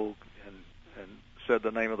 "Oh," and said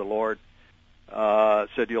the name of the Lord.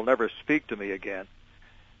 Said, "You'll never speak to me again."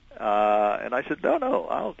 And I said,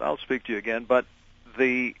 "No, I'll speak to you again." But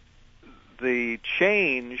the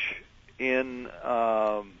change in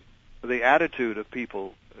the attitude of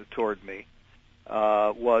people toward me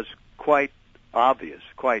was quite obvious,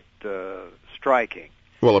 quite striking.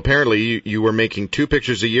 Well, apparently you were making 2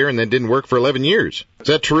 pictures a year and that didn't work for 11 years. Is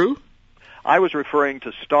that true? I was referring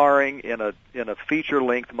to starring in a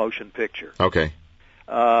feature-length motion picture. Okay.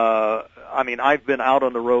 I mean, I've been out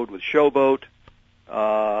on the road with Showboat.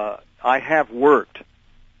 I have worked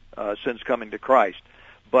since coming to Christ,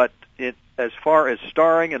 but as far as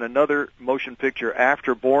starring in another motion picture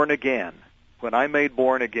after Born Again, when I made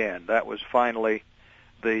Born Again, that was finally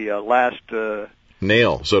the last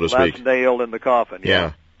nail, so to speak. Last nail in the coffin,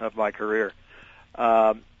 yeah, of my career.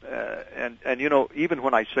 And you know, even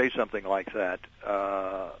when I say something like that,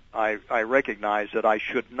 I recognize that I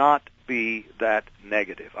should not be that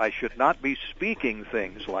negative. I should not be speaking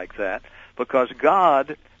things like that, because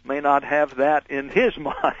God may not have that in His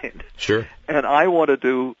mind. Sure. And I want to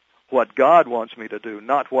do what God wants me to do,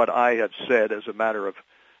 not what I have said as a matter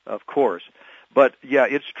of course. But yeah,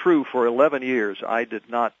 it's true. For 11 years, I did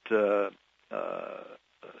not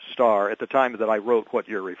star at the time that I wrote what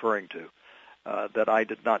you're referring to. That I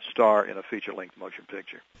did not star in a feature-length motion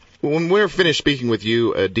picture. When we're finished speaking with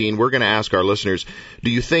you, Dean, we're going to ask our listeners, do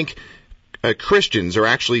you think Christians are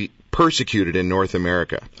actually persecuted in North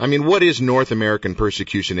America? I mean, what is North American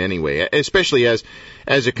persecution anyway, especially as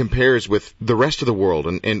it compares with the rest of the world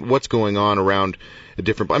and what's going on around a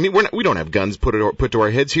different... I mean, we don't have guns put to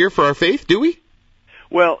our heads here for our faith, do we?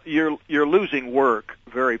 Well, you're losing work,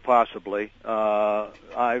 very possibly.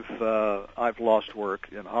 I've lost work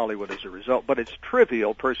in Hollywood as a result, but it's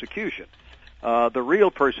trivial persecution. The real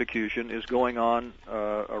persecution is going on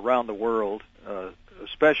around the world,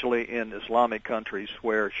 especially in Islamic countries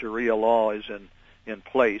where Sharia law is in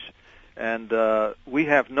place, and we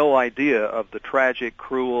have no idea of the tragic,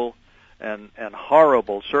 cruel, and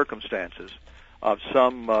horrible circumstances of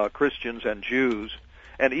some Christians and Jews,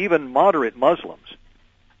 and even moderate Muslims.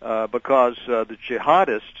 Because the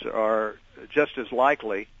jihadists are just as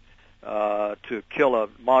likely to kill a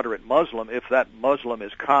moderate Muslim if that Muslim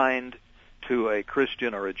is kind to a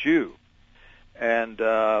Christian or a Jew. And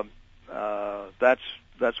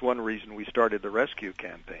that's one reason we started the rescue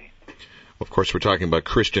campaign. Of course, we're talking about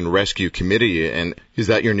Christian Rescue Committee, and is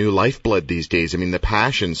that your new lifeblood these days? I mean, the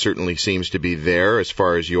passion certainly seems to be there as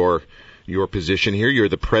far as your position here. You're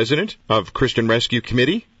the president of Christian Rescue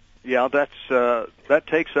Committee? Yeah, that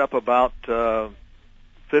takes up about 50%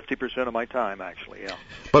 of my time, actually. Yeah.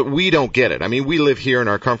 But we don't get it. I mean, we live here in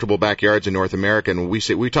our comfortable backyards in North America, and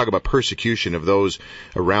when we talk about persecution of those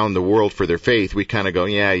around the world for their faith, we kind of go,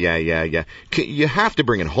 yeah. You have to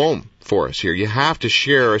bring it home for us here. You have to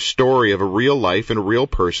share a story of a real life and a real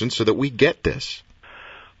person so that we get this.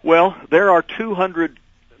 Well, there are 200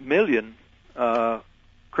 million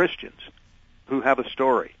Christians who have a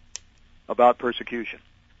story about persecution.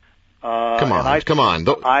 Come on. I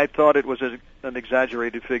thought it was an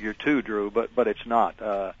exaggerated figure too, Drew, but it's not.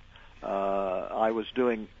 I was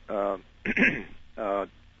doing, oh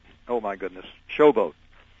my goodness, Showboat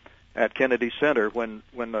at Kennedy Center when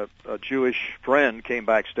a Jewish friend came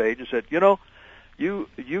backstage and said, you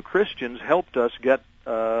Christians helped us get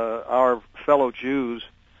our fellow Jews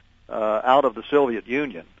out of the Soviet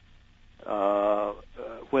Union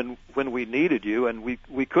when we needed you, and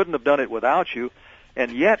we couldn't have done it without you.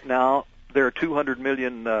 And yet now there are 200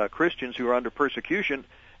 million Christians who are under persecution,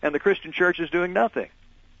 and the Christian church is doing nothing.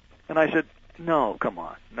 And I said, no, come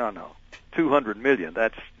on, no. 200 million,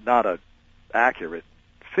 that's not an accurate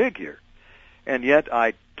figure. And yet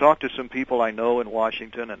I talked to some people I know in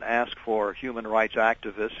Washington and asked for human rights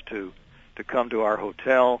activists to come to our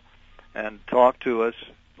hotel and talk to us,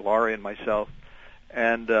 Laurie and myself,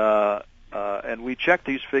 and we checked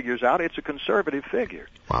these figures out. It's a conservative figure.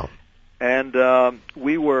 Wow. And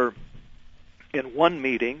we were in one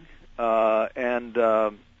meeting and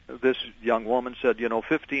this young woman said,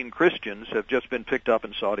 15 Christians have just been picked up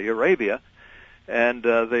in Saudi Arabia, and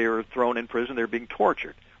they are thrown in prison. They're being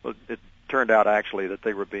tortured. Well, it turned out actually that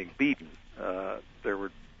they were being beaten. There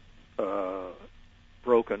were a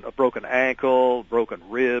broken ankle, broken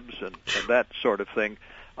ribs, and that sort of thing.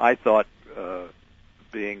 I thought,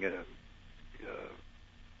 being a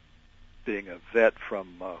vet from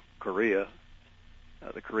Korea,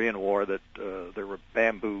 the Korean War, that there were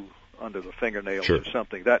bamboo under the fingernails or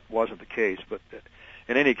something. That wasn't the case, but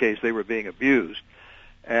in any case, they were being abused.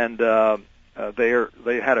 And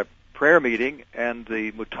they had a prayer meeting, and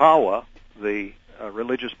the Mutawa, the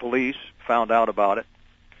religious police, found out about it.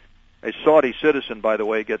 A Saudi citizen, by the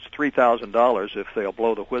way, gets $3,000 if they'll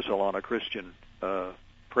blow the whistle on a Christian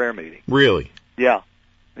prayer meeting. Really? Yeah.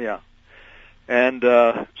 And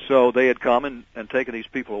so they had come and taken these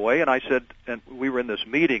people away, and I said, and we were in this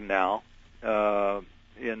meeting now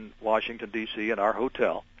in Washington, D.C., in our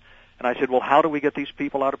hotel, and I said, well, how do we get these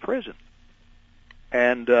people out of prison?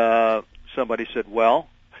 And somebody said,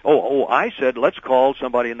 I said, let's call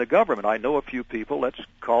somebody in the government. I know a few people. Let's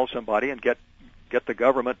call somebody and get the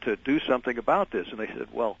government to do something about this. And they said,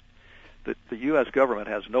 well, the U.S. government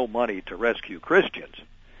has no money to rescue Christians.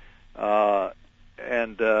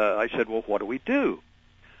 And I said, well, what do we do?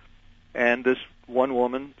 And this one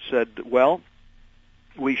woman said, well,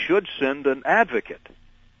 we should send an advocate,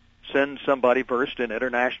 send somebody versed in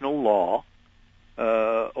international law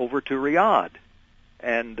over to Riyadh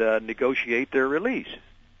and negotiate their release.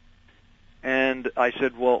 And I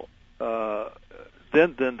said, well,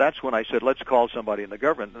 then that's when I said, let's call somebody in the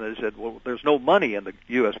government. And they said, well, there's no money in the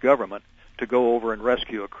U.S. government to go over and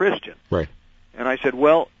rescue a Christian. Right. And I said,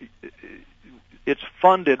 well, it's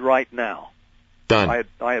funded right now. Done.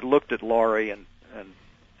 I had looked at Laurie, and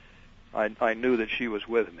I knew that she was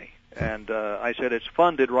with me. And I said, it's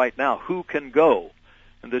funded right now. Who can go?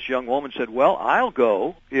 And this young woman said, well, I'll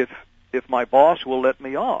go if my boss will let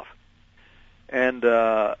me off. And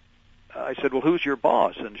I said, well, who's your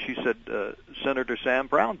boss? And she said, Senator Sam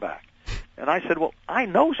Brownback. And I said, well, I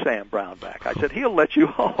know Sam Brownback. I said, he'll let you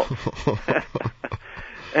off.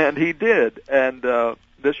 And he did. And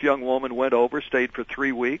this young woman went over, stayed for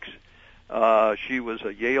 3 weeks. She was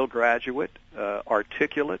a Yale graduate,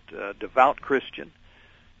 articulate, devout Christian,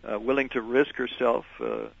 willing to risk herself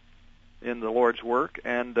in the Lord's work.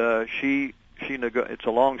 And it's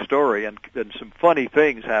a long story, and some funny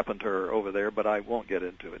things happened to her over there, but I won't get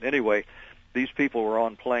into it. Anyway, these people were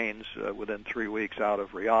on planes within 3 weeks out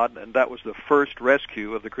of Riyadh, and that was the first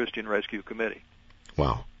rescue of the Christian Rescue Committee.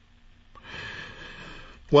 Wow.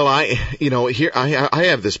 Well, I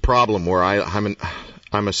have this problem where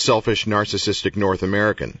I'm a selfish, narcissistic North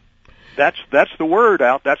American. That's the word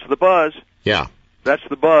out. That's the buzz. Yeah. That's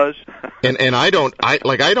the buzz. and I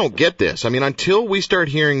don't get this. I mean, until we start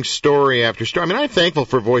hearing story after story. I mean, I'm thankful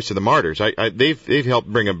for Voice of the Martyrs. They've helped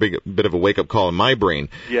bring a bit of a wake up call in my brain.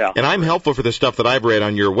 Yeah. And I'm helpful for the stuff that I've read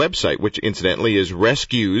on your website, which incidentally is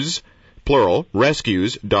rescues, plural,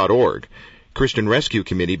 rescues.org, Christian Rescue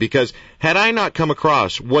Committee, because had I not come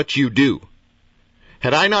across what you do,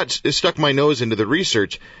 had I not stuck my nose into the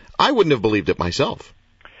research, I wouldn't have believed it myself.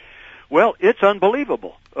 Well, it's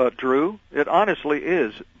unbelievable, Drew. It honestly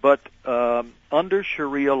is. But under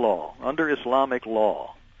Sharia law, under Islamic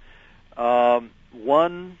law,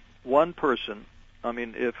 one person. I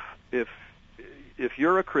mean, if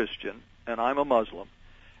you're a Christian and I'm a Muslim,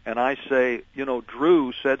 and I say,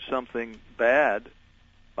 Drew said something bad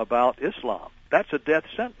about Islam, that's a death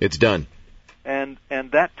sentence. It's done. And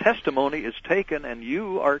that testimony is taken, and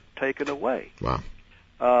you are taken away. Wow.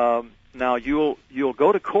 Now you'll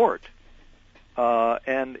go to court.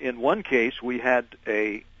 And in one case, we had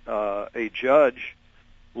a judge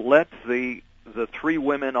let the 3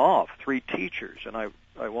 women off, 3 teachers, and I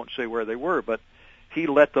won't say where they were, but he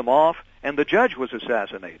let them off, and the judge was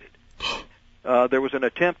assassinated. There was an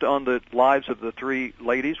attempt on the lives of the 3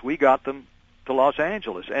 ladies. We got them to Los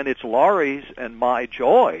Angeles, and it's Laurie's and my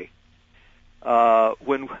joy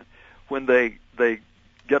when they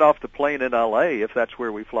get off the plane in L.A., if that's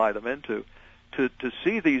where we fly them into, to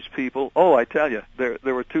see these people. Oh, I tell you,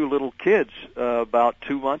 there were 2 little kids about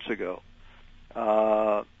 2 months ago,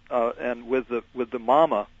 and with the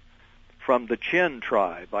mama from the Chin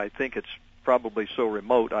tribe. I think it's probably so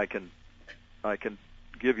remote I can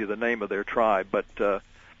give you the name of their tribe, but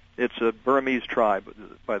it's a Burmese tribe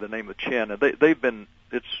by the name of Chin, and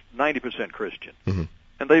it's 90% Christian, mm-hmm.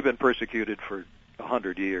 and they've been persecuted for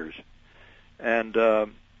 100 years, and a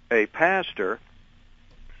pastor.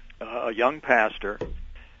 A young pastor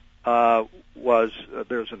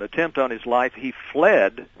there's an attempt on his life. He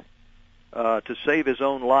fled to save his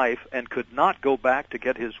own life and could not go back to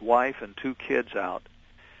get his wife and 2 kids out.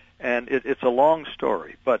 And it's a long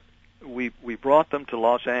story, but we brought them to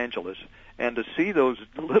Los Angeles, and to see those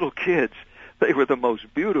little kids, they were the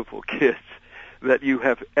most beautiful kids that you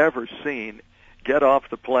have ever seen, get off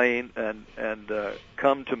the plane and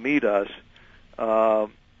come to meet us,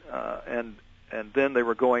 and then they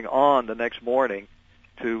were going on the next morning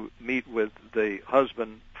to meet with the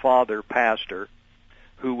husband, father, pastor,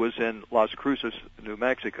 who was in Las Cruces, New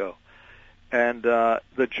Mexico. And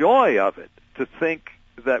the joy of it, to think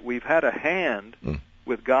that we've had a hand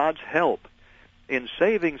with God's help in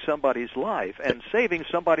saving somebody's life, and saving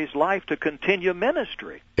somebody's life to continue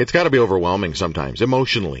ministry. It's got to be overwhelming sometimes,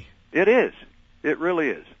 emotionally. It is. It really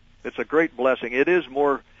is. It's a great blessing. It is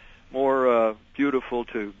more beautiful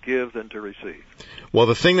to give than to receive. Well,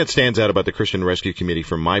 the thing that stands out about the Christian Rescue Committee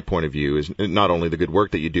from my point of view is not only the good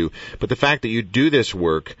work that you do, but the fact that you do this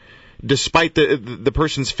work despite the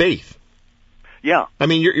person's faith. Yeah. I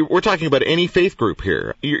mean, we're talking about any faith group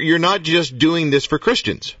here. You're not just doing this for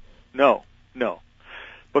Christians. No.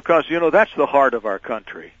 Because, that's the heart of our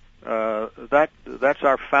country. That's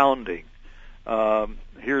our founding.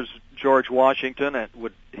 Here's George Washington, and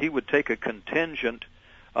he would take a contingent.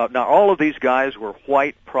 Now, all of these guys were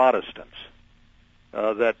white Protestants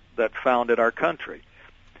that founded our country.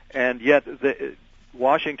 And yet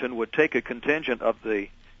Washington would take a contingent of the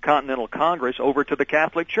Continental Congress over to the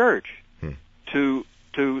Catholic Church to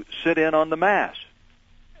sit in on the Mass.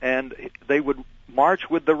 And they would march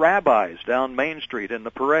with the rabbis down Main Street in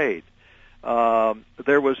the parade.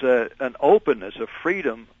 There was an openness of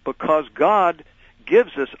freedom because God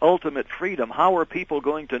gives us ultimate freedom. How are people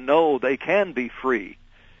going to know they can be free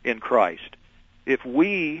in Christ if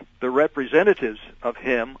we, the representatives of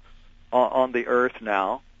Him on the earth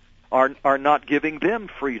now, are not giving them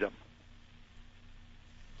freedom?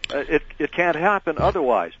 It can't happen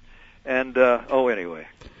otherwise. And anyway.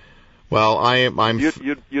 Well, I'm.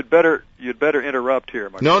 You'd better interrupt here.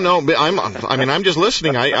 No, but I'm just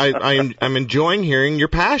listening. I'm enjoying hearing your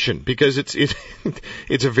passion, because it's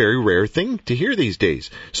a very rare thing to hear these days.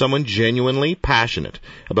 Someone genuinely passionate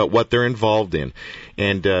about what they're involved in.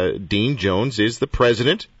 And Dean Jones is the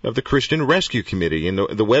president of the Christian Rescue Committee, and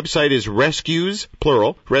the website is rescues,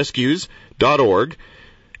 plural, rescues.org.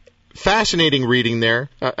 Fascinating reading there.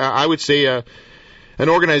 I would say an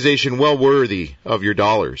organization well worthy of your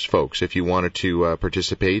dollars, folks, if you wanted to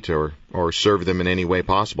participate or serve them in any way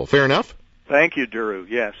possible. Fair enough? Thank you, Drew.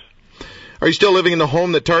 Yes. Are you still living in the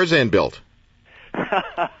home that Tarzan built?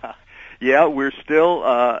 Yeah, we're still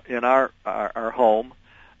in our home.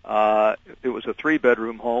 It was a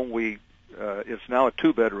 3-bedroom home. It's now a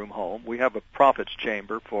 2-bedroom home. We have a prophet's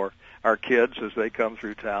chamber for our kids as they come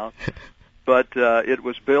through town. But it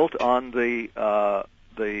was built on the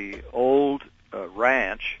old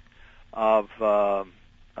ranch of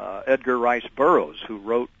Edgar Rice Burroughs, who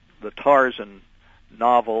wrote the Tarzan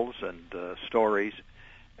novels and stories,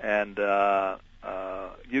 and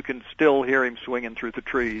you can still hear him swinging through the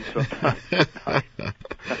trees sometimes.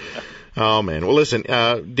 Oh, man. Well, listen,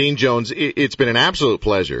 Dean Jones, it's been an absolute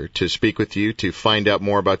pleasure to speak with you, to find out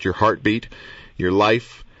more about your heartbeat, your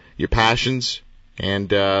life, your passions, and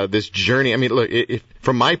this journey. I mean, look,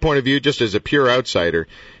 from my point of view, just as a pure outsider,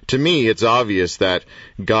 to me, it's obvious that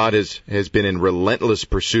God has been in relentless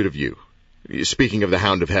pursuit of you. Speaking of the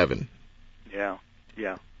Hound of Heaven. Yeah.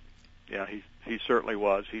 He certainly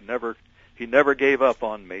was. He never gave up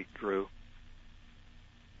on me, Drew.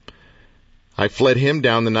 I fled him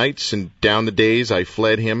down the nights and down the days. I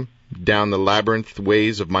fled him down the labyrinth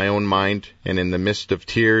ways of my own mind, and in the midst of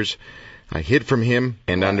tears, I hid from him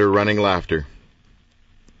and under running laughter.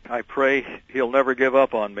 I pray he'll never give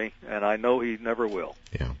up on me, and I know he never will.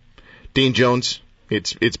 Yeah. Dean Jones,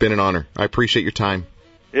 it's been an honor. I appreciate your time.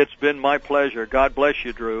 It's been my pleasure. God bless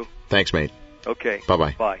you, Drew. Thanks, mate. Okay.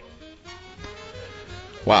 Bye-bye. Bye.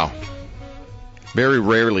 Wow. Very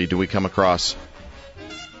rarely do we come across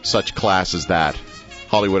such class as that.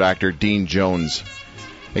 Hollywood actor Dean Jones.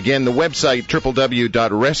 Again, the website,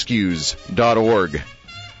 www.rescues.org.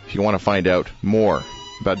 If you want to find out more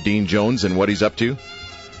about Dean Jones and what he's up to.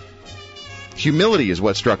 Humility is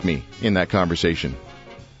what struck me in that conversation.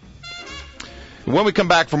 When we come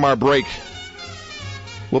back from our break,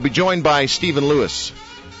 we'll be joined by Stephen Lewis,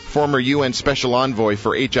 former UN Special Envoy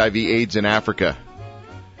for HIV/AIDS in Africa.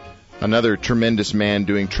 Another tremendous man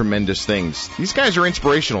doing tremendous things. These guys are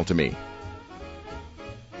inspirational to me.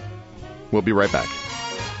 We'll be right back.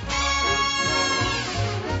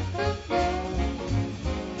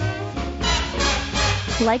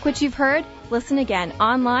 Like what you've heard? Listen again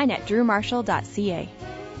online at drewmarshall.ca.